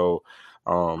year. So,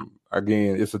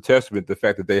 again, it's a testament to the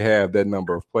fact that they have that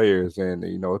number of players, and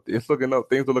it's looking up.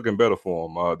 Things are looking better for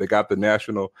them. They got the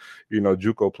national,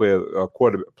 JUCO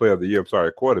player of the year. I'm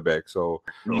sorry, quarterback. So,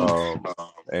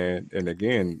 and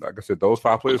again, like I said, those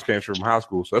 5 players came from high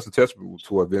school, so that's a testament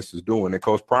to what Vince is doing. And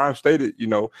Coach Prime stated,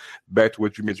 back to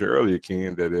what you mentioned earlier,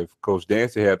 Ken, that if Coach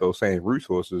Dancy had those same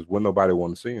resources, wouldn't nobody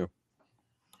want to see him?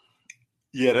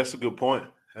 Yeah, that's a good point.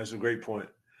 That's a great point.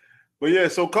 But yeah,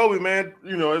 so Kobe, man,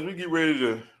 as we get ready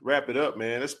to wrap it up,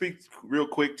 man, let's speak real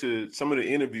quick to some of the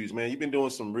interviews, man. You've been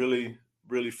doing some really,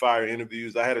 really fire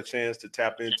interviews. I had a chance to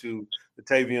tap into the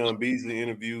Tavion Beasley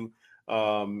interview.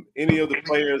 Any of the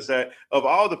players of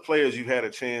all the players you had a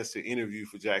chance to interview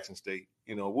for Jackson State,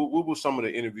 what were some of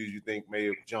the interviews you think may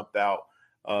have jumped out?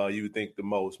 You would think the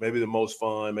most, maybe the most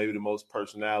fun, maybe the most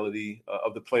personality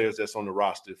of the players that's on the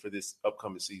roster for this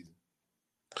upcoming season?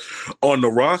 On the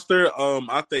roster,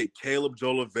 I think Caleb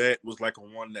Jolivet was like a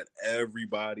one that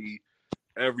everybody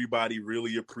everybody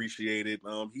really appreciated.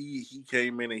 He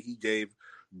came in and he gave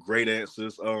great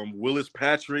answers. Willis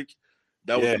Patrick,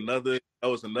 that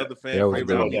was another fan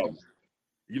favorite.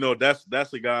 You know,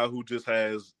 that's a guy who just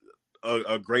has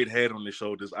a great head on his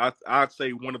shoulders. I'd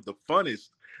say one of the funnest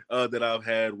that I've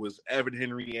had was Evan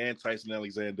Henry and Tyson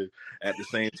Alexander at the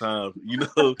same time.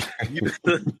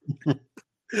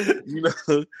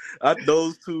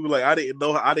 Those two, like I didn't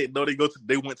know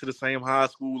they went to the same high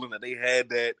school and that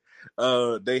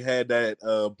they had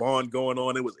that bond going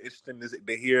on. It was interesting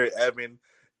to hear Evan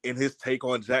and his take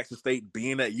on Jackson State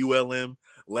being at ULM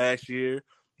last year.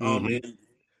 And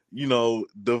you know,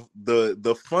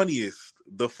 the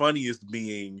funniest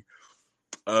being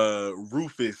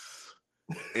Rufus.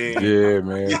 And yeah,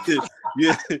 man.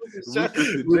 Yeah. Rufus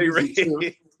and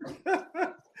J-Ray.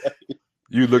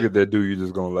 You look at that dude, you're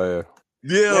just gonna laugh.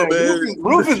 Yeah, man.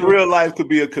 Rufus real life could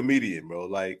be a comedian, bro.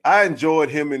 Like I enjoyed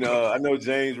him, and I know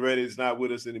James Redditt is not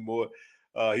with us anymore.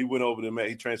 He went over to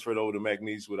he transferred over to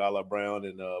McNeese with Ala Brown,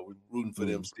 and we're rooting for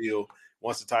them still.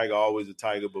 Once a Tiger, always a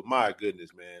Tiger. But my goodness,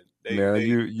 man.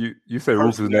 You say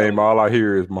Rufus' name, all I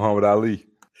hear is Muhammad Ali.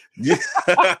 Yeah.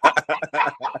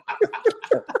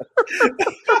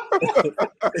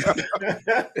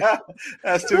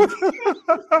 That's too.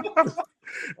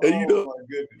 And you know,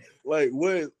 like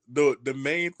what the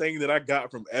main thing that I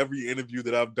got from every interview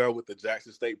that I've done with the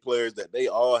Jackson State players, that they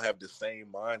all have the same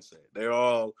mindset. They're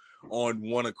all on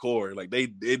one accord. Like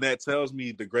that tells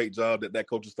me the great job that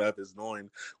coaching staff is doing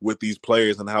with these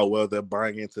players and how well they're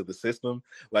buying into the system.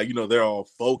 Like, you know, they're all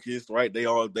focused, right? They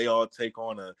all take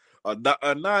on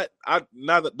not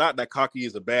that cocky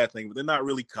is a bad thing, but they're not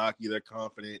really cocky. They're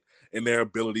confident in their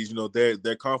abilities. You know,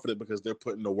 they're confident because they're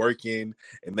putting the work in,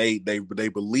 and they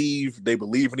believe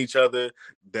in each other,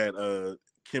 that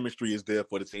chemistry is there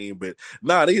for the team. But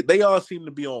they all seem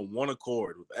to be on one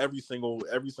accord with every single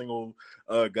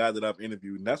guy that I've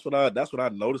interviewed, and that's what I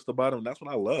noticed about them. That's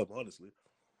what I love, honestly.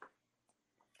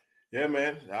 Yeah,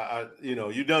 man.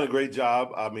 You've done a great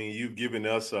job. I mean, you've given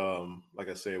us, like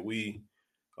I said,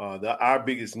 our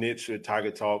biggest niche at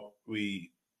Tiger Talk. We're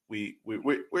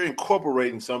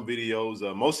incorporating some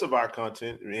videos. Most of our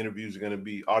content and interviews are going to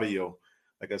be audio,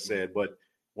 like I said. But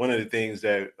one of the things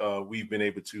that we've been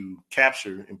able to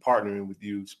capture in partnering with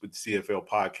you with the CFL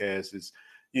podcast is,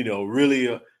 you know,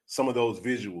 really some of those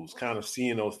visuals, kind of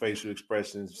seeing those facial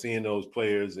expressions, seeing those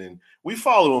players. And we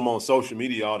follow them on social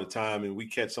media all the time, and we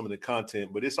catch some of the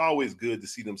content. But it's always good to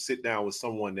see them sit down with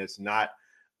someone that's not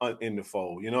in the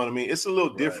fold. You know what I mean? It's a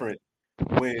little different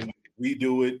when we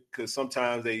do it, because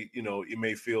sometimes it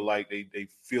may feel like they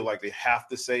feel like they have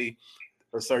to say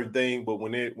a certain thing. But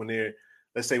when they're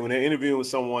let's say when they're interviewing with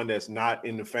someone that's not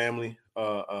in the family,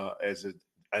 as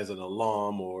an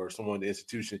alum or someone in the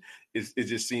institution, it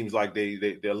just seems like they're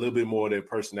a little bit more of their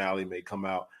personality may come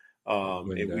out.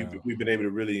 And we've been able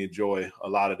to really enjoy a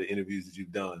lot of the interviews that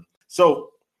you've done.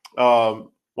 So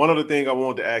one other thing I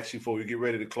wanted to ask you before we get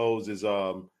ready to close is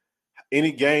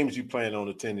any games you plan on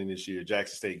attending this year,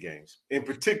 Jackson State games in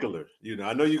particular. You know,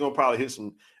 I know you're going to probably hit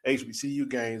some HBCU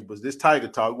games, but this Tiger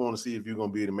Talk, we want to see if you're going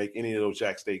to be able to make any of those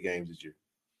Jackson State games this year.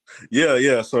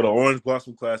 Yeah. So the Orange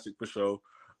Blossom Classic for sure.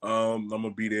 I'm going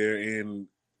to be there, and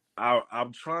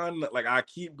I'm trying to, like, I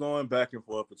keep going back and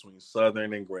forth between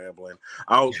Southern and Grambling.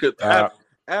 After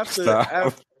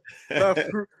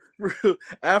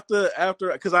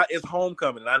because it's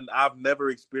homecoming, and I've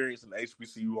never experienced an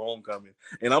HBCU homecoming,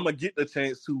 and I'm gonna get the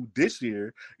chance to this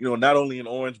year. You know, not only in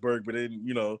Orangeburg, but in,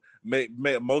 you know,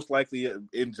 most likely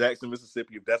in Jackson,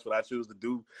 Mississippi, if that's what I choose to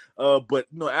do. But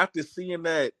you know, after seeing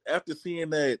that,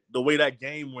 the way that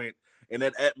game went and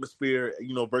that atmosphere,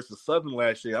 you know, versus Southern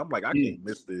last year, I'm like, I can't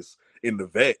miss this in the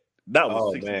vet. That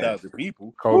was 60,000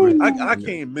 people. Kobe. I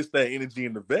can't miss that energy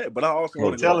in the vet, but I also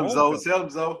want to tell him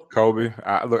Zoe. Kobe,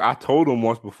 I told him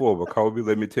once before, but Kobe,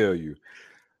 let me tell you,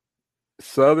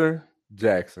 Southern,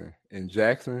 Jackson, and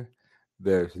Jackson,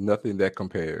 there's nothing that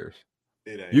compares.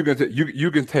 You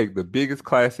can take the biggest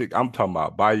classic. I'm talking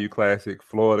about Bayou Classic,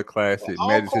 Florida Classic,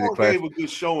 Magic City Classic. Gave a good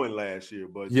showing last year,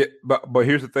 but but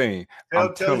here's the thing.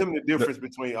 Tell him the difference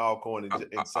between Alcorn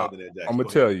and Southern and Jackson. I'm gonna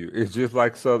tell you, it's just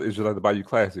like Southern. It's just like the Bayou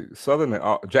Classic. Southern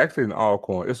and Jackson and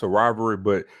Alcorn, it's a rivalry,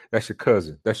 but that's your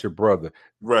cousin, that's your brother,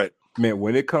 right? Man,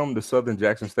 when it comes to Southern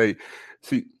Jackson State,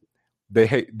 see, they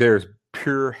hate. There's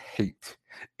pure hate.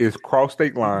 It's cross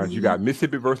state lines. You got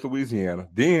Mississippi versus Louisiana.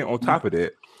 Then on top of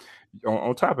that.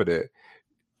 On top of that,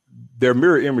 they're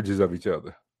mirror images of each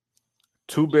other.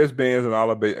 Two best bands in all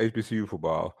of HBCU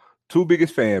football, two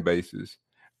biggest fan bases.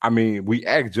 I mean, we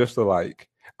act just alike.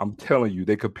 I'm telling you,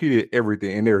 they competed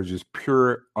everything, and there's just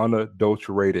pure,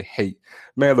 unadulterated hate.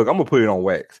 Man, look, I'm going to put it on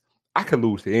wax. I can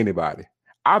lose to anybody.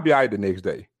 I'll be all right the next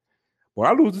day. When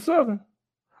I lose to Southern,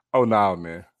 oh no,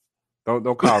 man.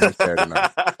 Don't call me Saturday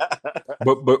night.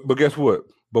 But guess what?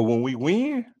 But when we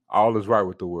win, all is right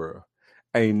with the world.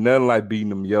 Ain't nothing like beating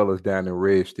them yellows down in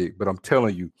Red Stick. But I'm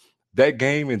telling you, that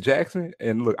game in Jackson,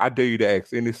 and look, I dare you to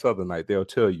ask any Southern night, they'll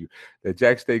tell you that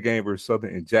Jackson State game versus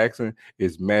Southern in Jackson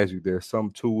is magic. There's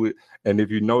something to it. And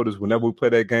if you notice, whenever we play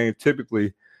that game,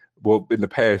 typically, well, in the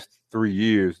past 3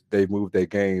 years, they moved that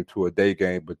game to a day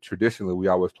game, but traditionally we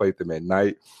always played them at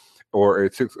night or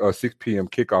at 6 p.m.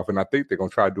 kickoff. And I think they're gonna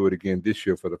try to do it again this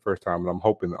year for the first time. And I'm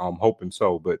hoping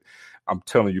so. But I'm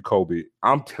telling you, Kobe,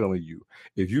 I'm telling you,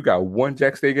 if you got one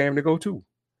Jackson State game to go to,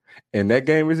 and that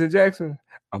game is in Jackson,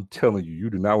 I'm telling you, you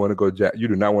do not want to go to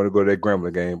that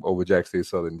Grambling game over Jackson State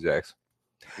Southern Jackson.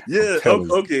 Yeah,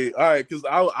 okay, all right. Because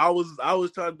I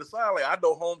was trying to decide. Like, I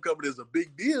know homecoming is a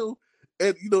big deal,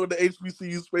 and in the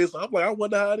HBCU space. I'm like, I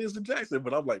wonder how it is in Jackson.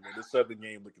 But I'm like, man, this Southern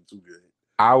game looking too good.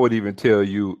 I would even tell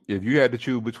you, if you had to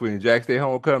choose between Jackson State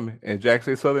homecoming and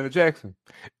Jackson State Southern and Jackson,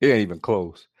 it ain't even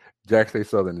close. Jackson State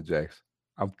Southern and Jackson.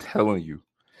 I'm telling you.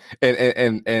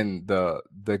 And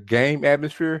the game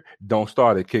atmosphere don't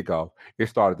start at kickoff. It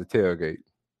started at the tailgate.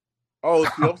 Oh,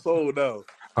 see, I'm sold now.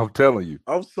 I'm telling you.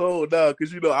 I'm sold now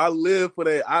because I live for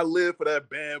that. I live for that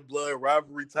band blood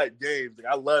rivalry type games.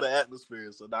 Like, I love the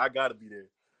atmosphere, so now I gotta be there.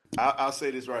 I'll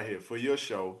say this right here for your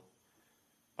show.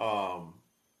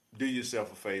 Do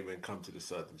yourself a favor and come to the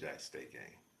Southern Jackson State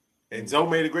game. And Zoe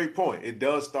made a great point. It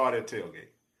does start at tailgate.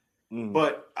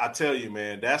 But I tell you,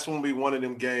 man, that's going to be one of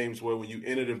them games where when you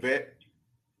enter the vet,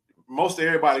 most of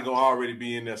everybody going to already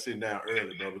be in there sitting down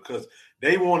early, bro, because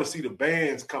they want to see the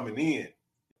bands coming in.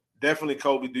 Definitely,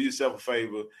 Kobe, do yourself a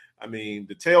favor. I mean,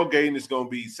 the tailgating is going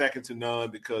to be second to none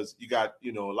because you got,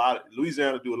 a lot of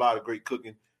Louisiana do a lot of great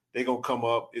cooking. They're going to come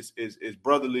up. It's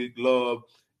brotherly love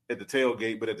at the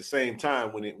tailgate, but at the same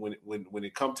time, when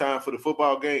it come time for the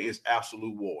football game, it's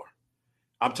absolute war.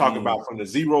 I'm talking about from the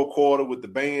 0 quarter with the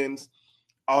bands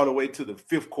all the way to the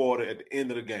 5th quarter at the end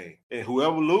of the game. And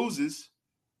whoever loses,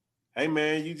 hey,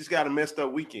 man, you just got a messed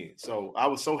up weekend. So I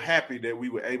was so happy that we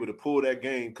were able to pull that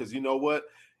game because you know what?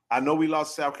 I know we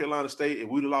lost South Carolina State. If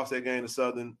we'd have lost that game to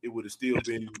Southern, it would have still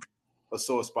been a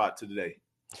sore spot to today.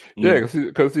 Yeah,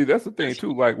 because that's the thing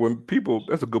too. Like when people,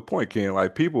 that's a good point, Ken.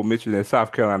 Like people mention that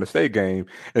South Carolina State game,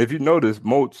 and if you notice,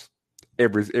 most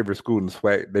every school in the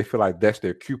SWAC, they feel like that's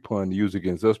their coupon to use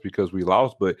against us because we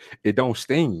lost, but it don't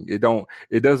sting. It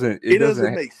doesn't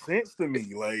make sense to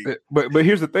me. Like, but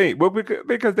here's the thing. Well,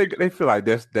 because they feel like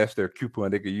that's their coupon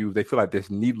they could use. They feel like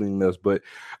that's needling us. But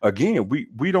again,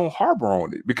 we don't harbor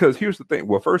on it because here's the thing.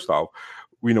 Well, first off,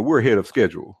 we're ahead of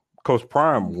schedule. Coach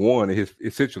Prime won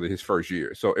essentially his first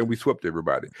year. And we swept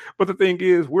everybody. But the thing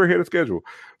is, we're ahead of schedule.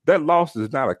 That loss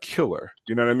is not a killer.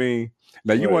 You know what I mean?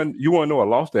 Now, you want to know a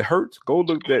loss that hurts? Go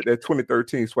look at that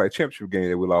 2013 SWAC championship game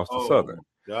that we lost to Southern.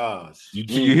 Gosh.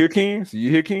 You hear Ken?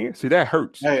 See, that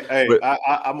hurts. Hey,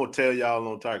 I'm going to tell y'all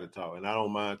on Tiger Talk, and I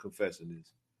don't mind confessing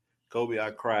this. Kobe,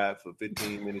 I cried for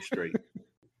 15 minutes straight.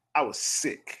 I was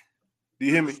sick. Do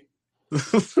you hear me?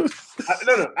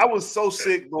 I was so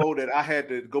sick, bro, that I had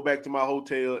to go back to my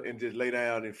hotel and just lay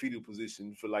down in fetal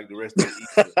position for like the rest of the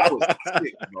evening. I was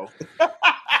sick, bro.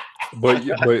 But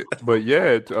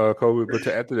Kobe. But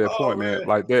to add to that point, man,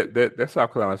 like that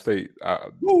South Carolina State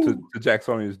to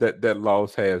Jacksonians, that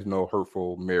loss has no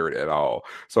hurtful merit at all.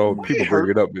 So people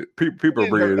bring it up. People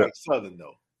bring it up. Southern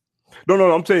though.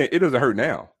 No, I'm saying it doesn't hurt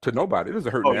now to nobody. It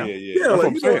doesn't hurt now. Yeah. That's what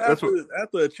I'm saying.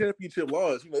 After a championship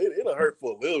loss, it'll hurt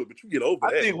for a little bit, but you get over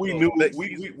that. I think we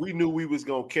knew we was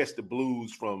gonna catch the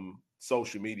blues from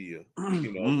social media,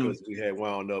 because we had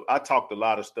wound up. I talked a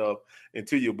lot of stuff, and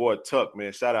to your boy Tuck,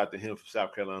 man, shout out to him from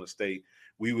South Carolina State.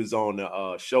 We was on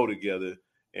the show together,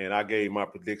 and I gave my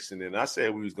prediction, and I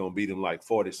said we was gonna beat them like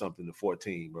 40-something to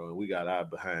 14, bro. And we got our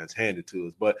behinds handed to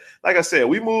us, but like I said,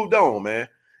 we moved on, man.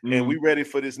 And we ready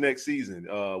for this next season.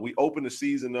 We opened the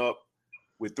season up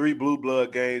with 3 blue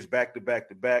blood games back to back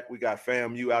to back. We got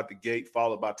FAMU out the gate,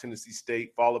 followed by Tennessee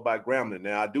State, followed by Grambling.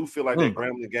 Now I do feel like that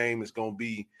Grambling game is gonna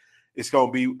be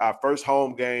our first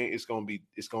home game. It's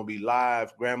gonna be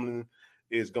live. Grambling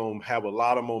is gonna have a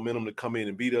lot of momentum to come in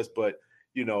and beat us. But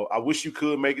I wish you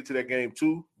could make it to that game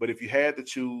too. But if you had to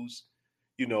choose,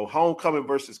 homecoming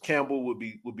versus Campbell would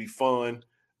be fun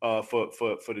for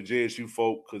the JSU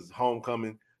folk because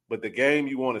homecoming. But the game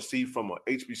you want to see from a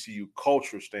HBCU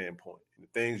culture standpoint, the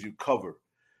things you cover,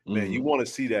 man, you want to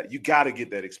see that. You got to get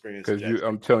that experience. Because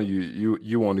I'm telling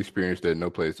you won't experience that no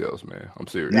place else, man. I'm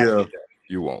serious. Yeah,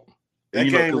 you won't. That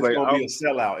game is going to be a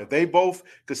sellout. If they both,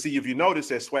 because see, if you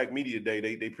notice at SWAC Media Day,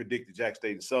 they predicted Jack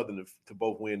State and Southern to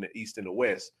both win the East and the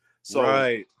West.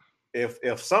 So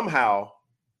if somehow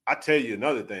I tell you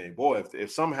another thing, boy.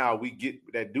 If somehow we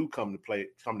get that do come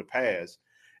to pass,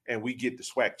 and we get the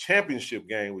SWAC championship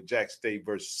game with Jackson State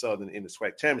versus Southern in the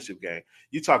SWAC championship game,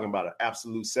 you're talking about an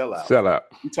absolute sellout.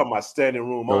 You're talking about standing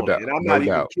room only, and I'm not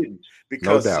even kidding,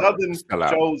 because Southern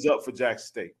shows up for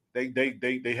Jackson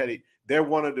State. They're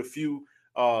one of the few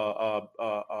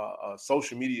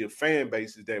social media fan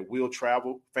bases that will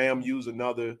travel. FAMU's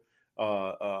another.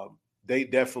 They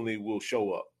definitely will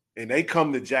show up, and they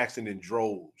come to Jackson in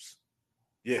droves.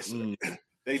 Yes,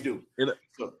 they do.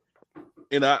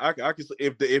 And I can say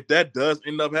if that does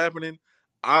end up happening,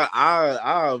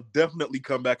 I'll definitely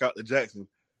come back out to Jackson.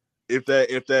 If that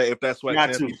SWAC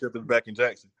championship is back in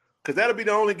Jackson, because that'll be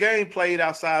the only game played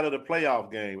outside of the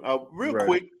playoff game.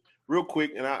 Real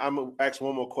quick, and I'm gonna ask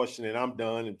one more question, and I'm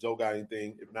done. If Joe got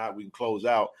anything, if not, we can close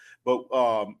out. But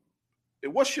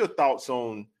what's your thoughts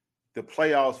on the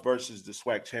playoffs versus the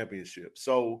SWAC championship?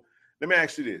 So let me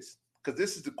ask you this, because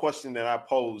this is the question that I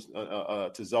posed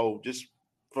to Zoe just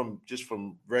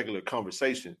from regular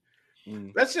conversation.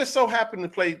 Let's just so happen to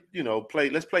play.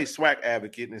 Let's play SWAC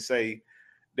advocate and say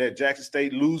that Jackson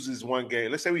State loses one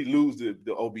game. Let's say we lose the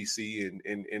OBC,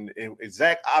 and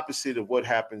exact opposite of what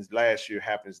happens last year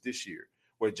happens this year,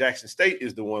 where Jackson State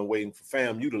is the one waiting for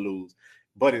FAMU to lose,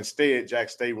 but instead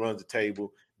Jackson State runs the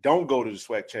table, don't go to the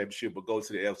SWAC championship, but go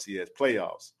to the FCS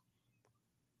playoffs.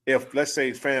 If, let's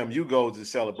say, FAMU goes to the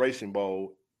Celebration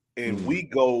Bowl and we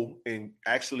go and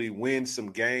actually win some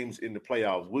games in the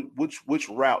playoffs, which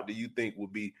route do you think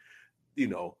would be,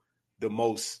 the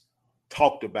most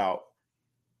talked about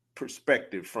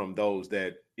perspective from those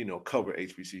that, cover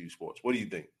HBCU sports? What do you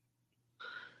think?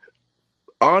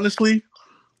 Honestly,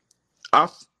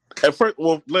 at first,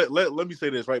 well, let me say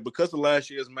this, right? Because of last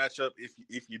year's matchup,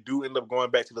 if you do end up going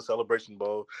back to the Celebration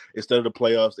Bowl instead of the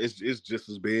playoffs, it's just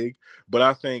as big. But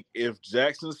I think if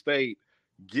Jackson State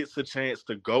gets a chance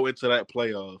to go into that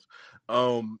playoff,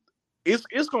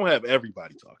 it's gonna have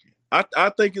everybody talking. I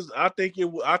think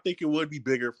it would be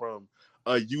bigger from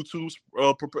a YouTube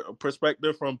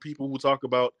perspective, from people who talk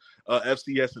about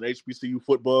FCS and HBCU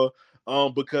football,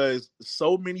 because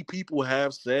so many people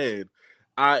have said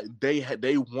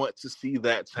they want to see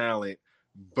that talent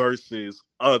versus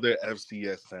other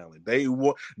FCS talent.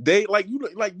 Y'all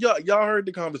heard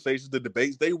the conversations, the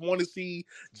debates. They want to see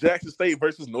Jackson State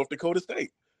versus North Dakota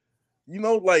State.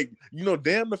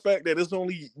 Damn the fact that it's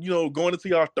only, going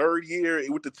into our third year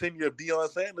with the tenure of Deion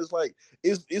Sanders,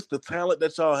 it's the talent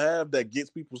that y'all have that gets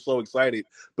people so excited,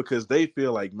 because they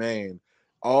feel like, man,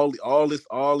 all this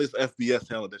FBS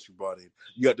talent that you brought in.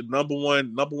 You got the number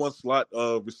one slot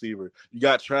receiver. You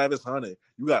got Travis Hunter.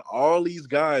 You got all these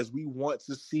guys. We want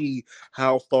to see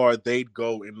how far they'd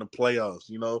go in the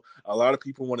playoffs. A lot of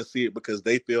people want to see it because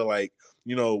they feel like,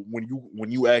 when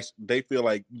you ask, they feel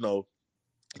like,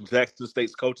 Jackson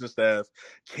State's coaching staff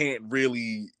can't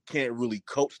really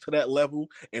coach to that level,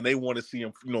 and they want to see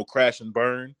him, crash and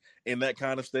burn in that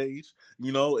kind of stage,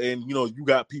 and you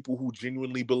got people who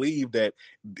genuinely believe that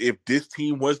if this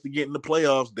team was to get in the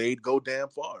playoffs, they'd go damn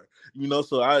far,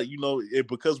 so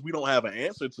because we don't have an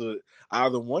answer to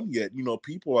either one yet,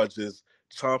 people are just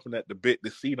chomping at the bit to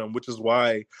see them, which is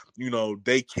why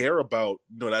they care about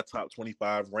that top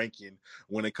 25 ranking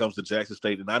when it comes to Jackson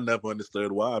State. And I never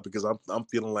understood why, because I'm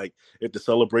feeling like if the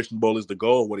Celebration Bowl is the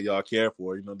goal, what do y'all care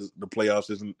for? The playoffs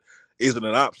isn't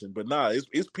an option. But nah, it's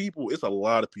a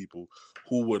lot of people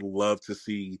who would love to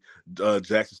see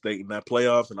Jackson State in that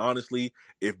playoffs. And honestly,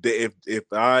 if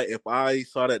I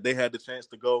saw that they had the chance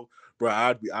to go, bro,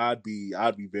 I'd be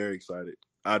very excited.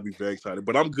 I'd be very excited,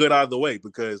 but I'm good either way,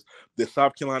 because the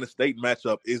South Carolina State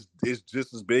matchup is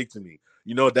just as big to me.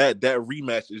 That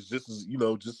rematch is just as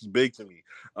big to me.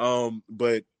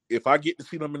 But if I get to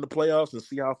see them in the playoffs and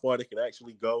see how far they can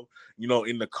actually go,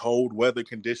 in the cold weather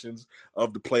conditions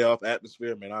of the playoff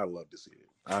atmosphere, man, I love to see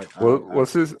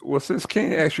it. Since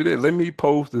Ken asked you that, let me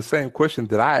pose the same question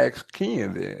that I asked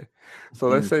Ken then. So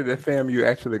let's say that FAMU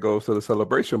actually goes to the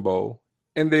Celebration Bowl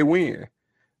and they win.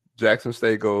 Jackson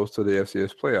State goes to the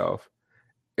FCS playoff,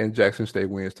 and Jackson State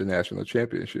wins the national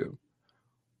championship.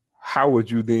 How would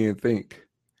you then think?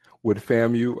 Would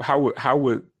FAMU? How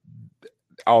would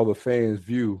all the fans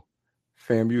view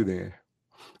FAMU then?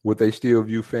 Would they still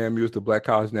view FAMU as the Black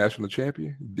College national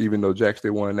champion, even though Jackson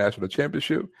State won a national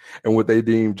championship? And would they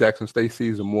deem Jackson State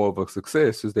season more of a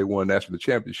success since they won a national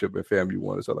championship and FAMU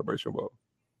won the Celebration Bowl?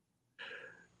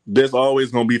 There's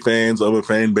always going to be fans of a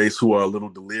fan base who are a little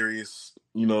delirious,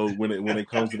 when it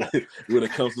comes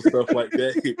to stuff like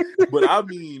that. But I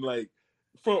mean, like,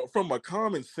 from a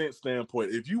common sense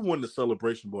standpoint, if you win the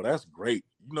Celebration Bowl, that's great.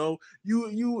 You know,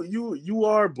 you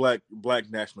are black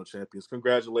national champions.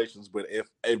 Congratulations. But if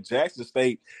Jackson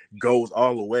State goes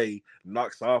all the way,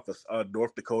 knocks off a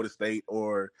North Dakota State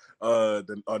or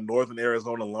the Northern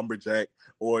Arizona Lumberjack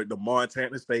or the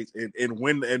Montana States and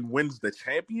wins the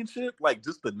championship, like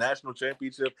just the national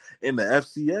championship in the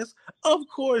FCS, of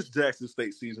course Jackson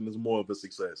State season is more of a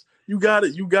success. You got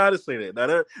to say that.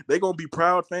 Now they're gonna be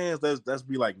proud fans. That's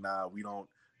be like, nah, we don't.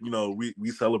 You know,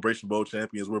 we Celebration Bowl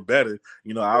champions. We're better.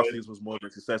 You know, our season was more of a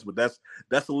success, but that's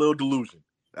a little delusion.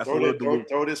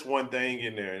 Throw this one thing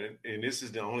in there, and this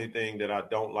is the only thing that I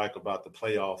don't like about the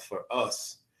playoff for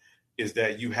us is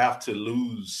that you have to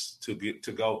lose to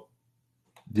go.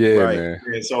 Yeah, right. Man.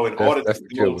 And so in order to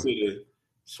go to the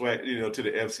SWAC, to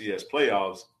the FCS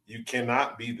playoffs, you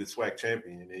cannot be the SWAC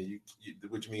champion, and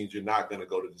which means you're not going to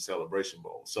go to the Celebration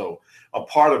Bowl. So a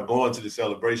part of going to the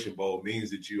Celebration Bowl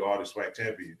means that you are the SWAC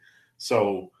champion.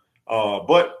 So,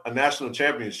 but a national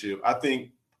championship, I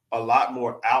think a lot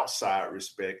more outside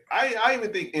respect. I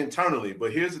even think internally,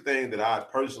 but here's the thing that I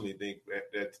personally think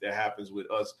that happens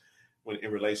with us when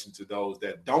in relation to those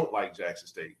that don't like Jackson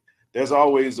State. There's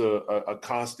always a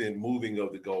constant moving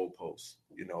of the goalposts.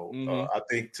 I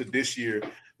think to this year,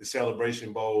 the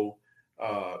Celebration Bowl,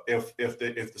 if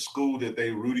the school that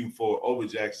they're rooting for over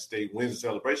Jackson State wins the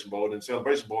Celebration Bowl, then the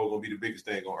Celebration Bowl is going to be the biggest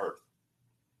thing on earth.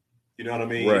 You know what I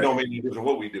mean? Right. It don't make any difference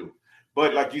what we do.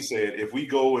 But like you said, if we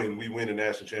go and we win a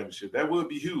national championship, that would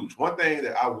be huge. One thing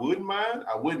that I wouldn't mind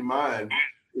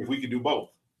if we could do both.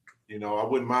 I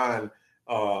wouldn't mind,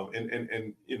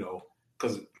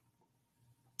 because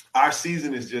our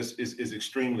season is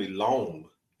extremely long.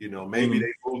 Maybe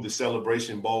they move the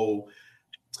Celebration Bowl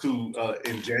to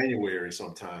in January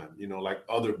sometime. Like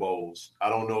other bowls. I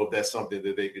don't know if that's something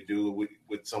that they could do with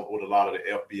a lot of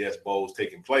the FBS bowls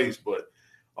taking place, but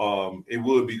it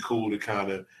would be cool to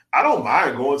kind of. I don't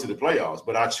mind going to the playoffs,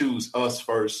 but I choose us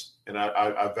first, and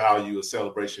I value a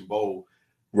Celebration Bowl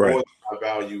more than I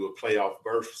value a playoff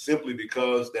berth, simply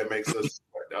because that makes us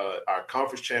our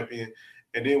conference champion,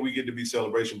 and then we get to be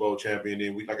Celebration Bowl champion.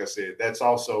 And we, like I said, that's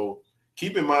also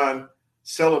keep in mind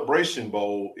Celebration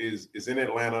Bowl is in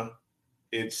Atlanta.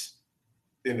 It's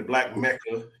in the Black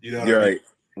Mecca. You know what I mean?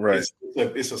 Right.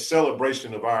 It's a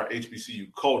celebration of our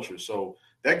HBCU culture. So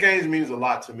that game means a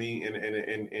lot to me, and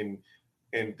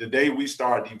the day we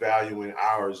start devaluing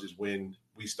ours is when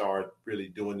we start really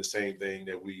doing the same thing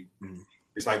that we.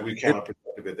 It's like we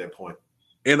counterproductive at that point.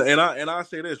 And I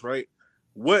say this, right?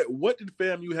 What did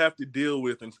FAMU have to deal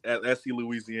with at SC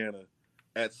Louisiana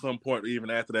at some point, even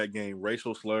after that game?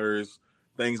 Racial slurs,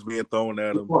 things being thrown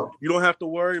at them. You don't have to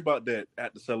worry about that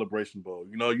at the Celebration Bowl.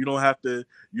 You don't have to.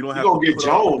 You're gonna get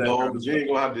Jones though, but you ain't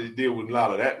gonna have to deal with a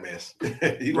lot of that mess.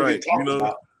 Right.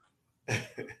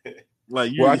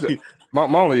 Like you. Well,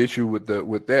 my only issue with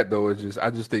that though is I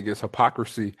just think it's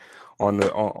hypocrisy on a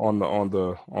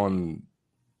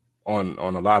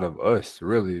lot of us,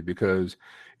 really, because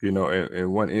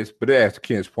and one is, but that's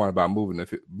Ken's point about moving the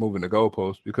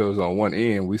goalposts, because on one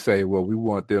end we say, well, we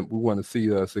want to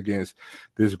see us against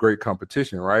this great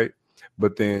competition, right?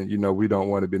 But then we don't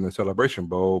want to be in the Celebration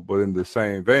Bowl. But in the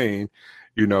same vein,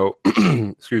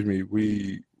 excuse me,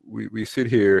 we sit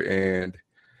here and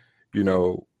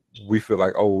we feel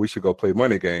like, oh, we should go play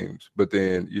money games. But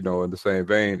then, in the same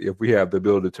vein, if we have the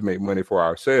ability to make money for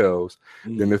ourselves,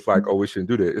 then it's like, oh, we shouldn't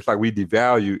do that. It's like we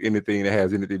devalue anything that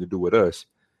has anything to do with us.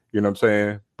 You know what I'm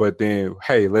saying? But then,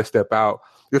 hey, let's step out.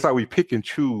 It's like we pick and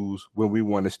choose when we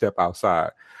want to step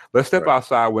outside. Let's step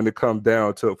outside when it comes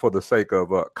down to for the sake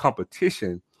of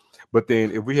competition. But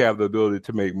then if we have the ability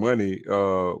to make money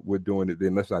with doing it,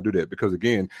 then let's not do that. Because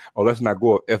again, let's not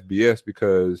go up FBS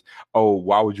because,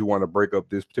 why would you want to break up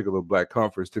this particular black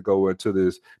conference to go into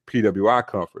this PWI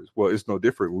conference? Well, it's no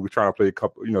different. We're trying to play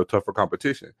tougher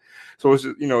competition. So it's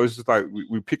just, it's just like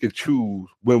we pick and choose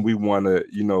when we want to,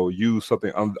 use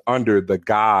something under the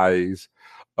guise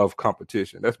of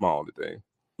competition. That's my only thing.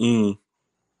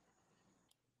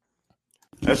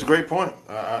 That's a great point.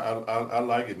 I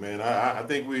like it, man. I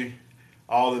think we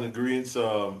all in agreement.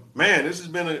 Man, this has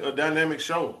been a dynamic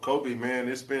show, Kobe. Man,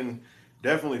 it's been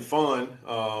definitely fun.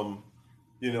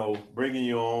 Bringing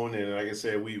you on, and like I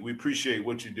said, we appreciate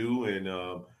what you do. And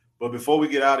but before we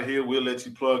get out of here, we'll let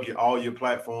you plug all your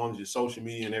platforms, your social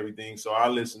media, and everything, so our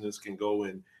listeners can go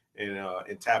and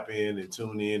tap in and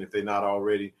tune in if they're not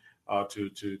already to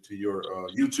your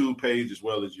YouTube page as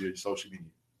well as your social media.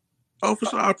 Oh, for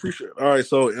sure. I appreciate it. All right.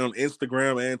 So on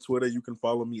Instagram and Twitter, you can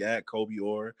follow me at Kobe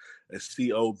Orr. It's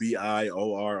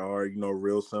COBIORR,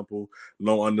 real simple.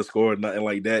 No underscore, nothing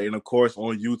like that. And of course,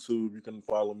 on YouTube, you can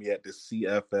follow me at the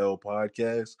CFL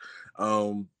podcast.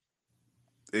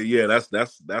 Yeah,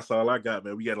 that's all I got,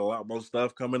 man. We got a lot more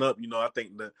stuff coming up. I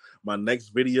think that my next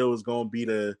video is gonna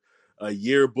be a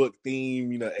yearbook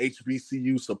theme,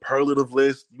 HBCU superlative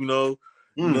list, so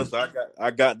I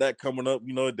got that coming up.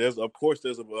 There's a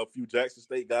few Jackson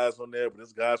State guys on there, but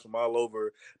there's guys from all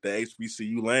over the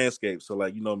HBCU landscape. So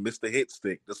Mr.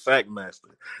 Hitstick, the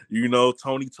Sackmaster,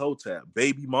 Tony Toe Tap,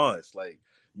 Baby Moss, like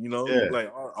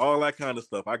all that kind of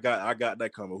stuff. I got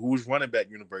that coming. Who's running back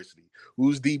university?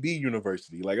 Who's DB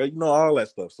university? All that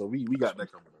stuff. So we got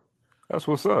that coming up. That's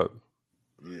what's up.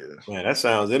 Yeah, man, that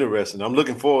sounds interesting. I'm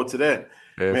looking forward to that.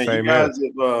 Yeah, man,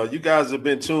 you guys have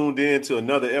been tuned in to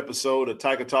another episode of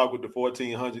Tiger Talk with the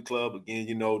 1400 Club. Again,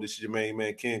 this is your main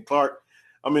man, Ken Clark.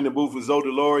 I'm in the booth with Zoe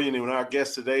DeLorean, and our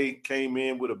guest today came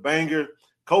in with a banger,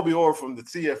 Kobe Orr from the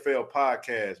CFL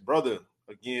podcast. Brother,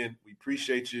 again, we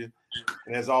appreciate you.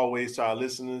 And as always, to our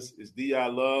listeners, it's D.I.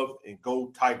 Love and Go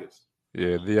Tigers.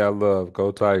 Yeah, D.I. Love,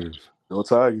 Go Tigers. Go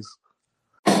Tigers.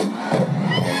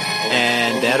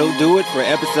 And that'll do it for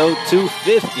episode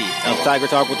 250 of Tiger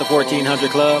Talk with the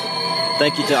 1400 Club.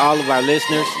 Thank you to all of our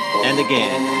listeners. And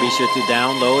again, be sure to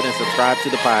download and subscribe to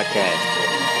the podcast.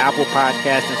 Apple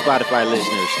Podcast and Spotify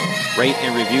listeners, rate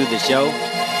and review the show.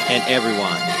 And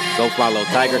everyone, go follow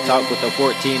Tiger Talk with the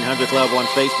 1400 Club on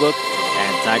Facebook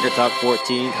and Tiger Talk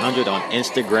 1400 on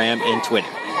Instagram and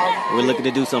Twitter. We're looking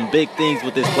to do some big things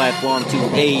with this platform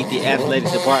to aid the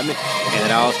athletics department, and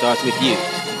it all starts with you.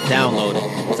 Downloading,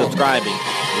 subscribing,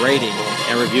 rating,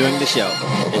 and reviewing the show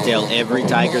to tell every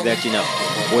Tiger that you know.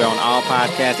 We're on all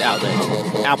podcast outlets,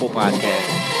 Apple Podcasts,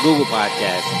 Google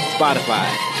Podcasts, Spotify,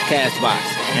 Castbox,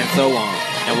 and so on.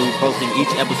 And we'll be posting each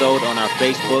episode on our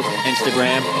Facebook,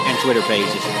 Instagram, and Twitter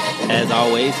pages. As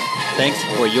always, thanks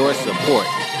for your support.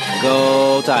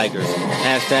 Go Tigers.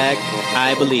 Hashtag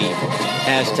I believe.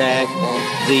 Hashtag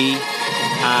the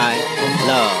I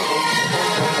love.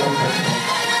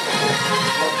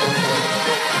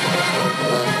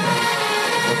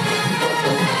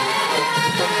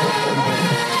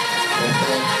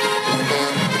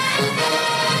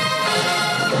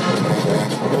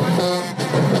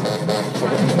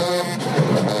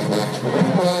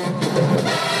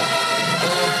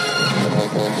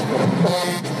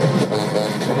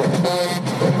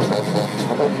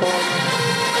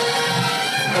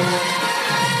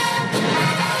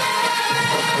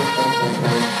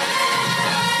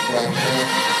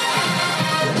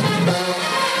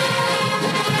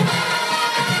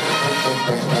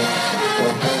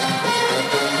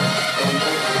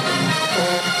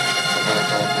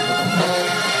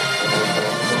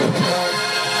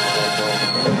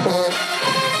 Bye.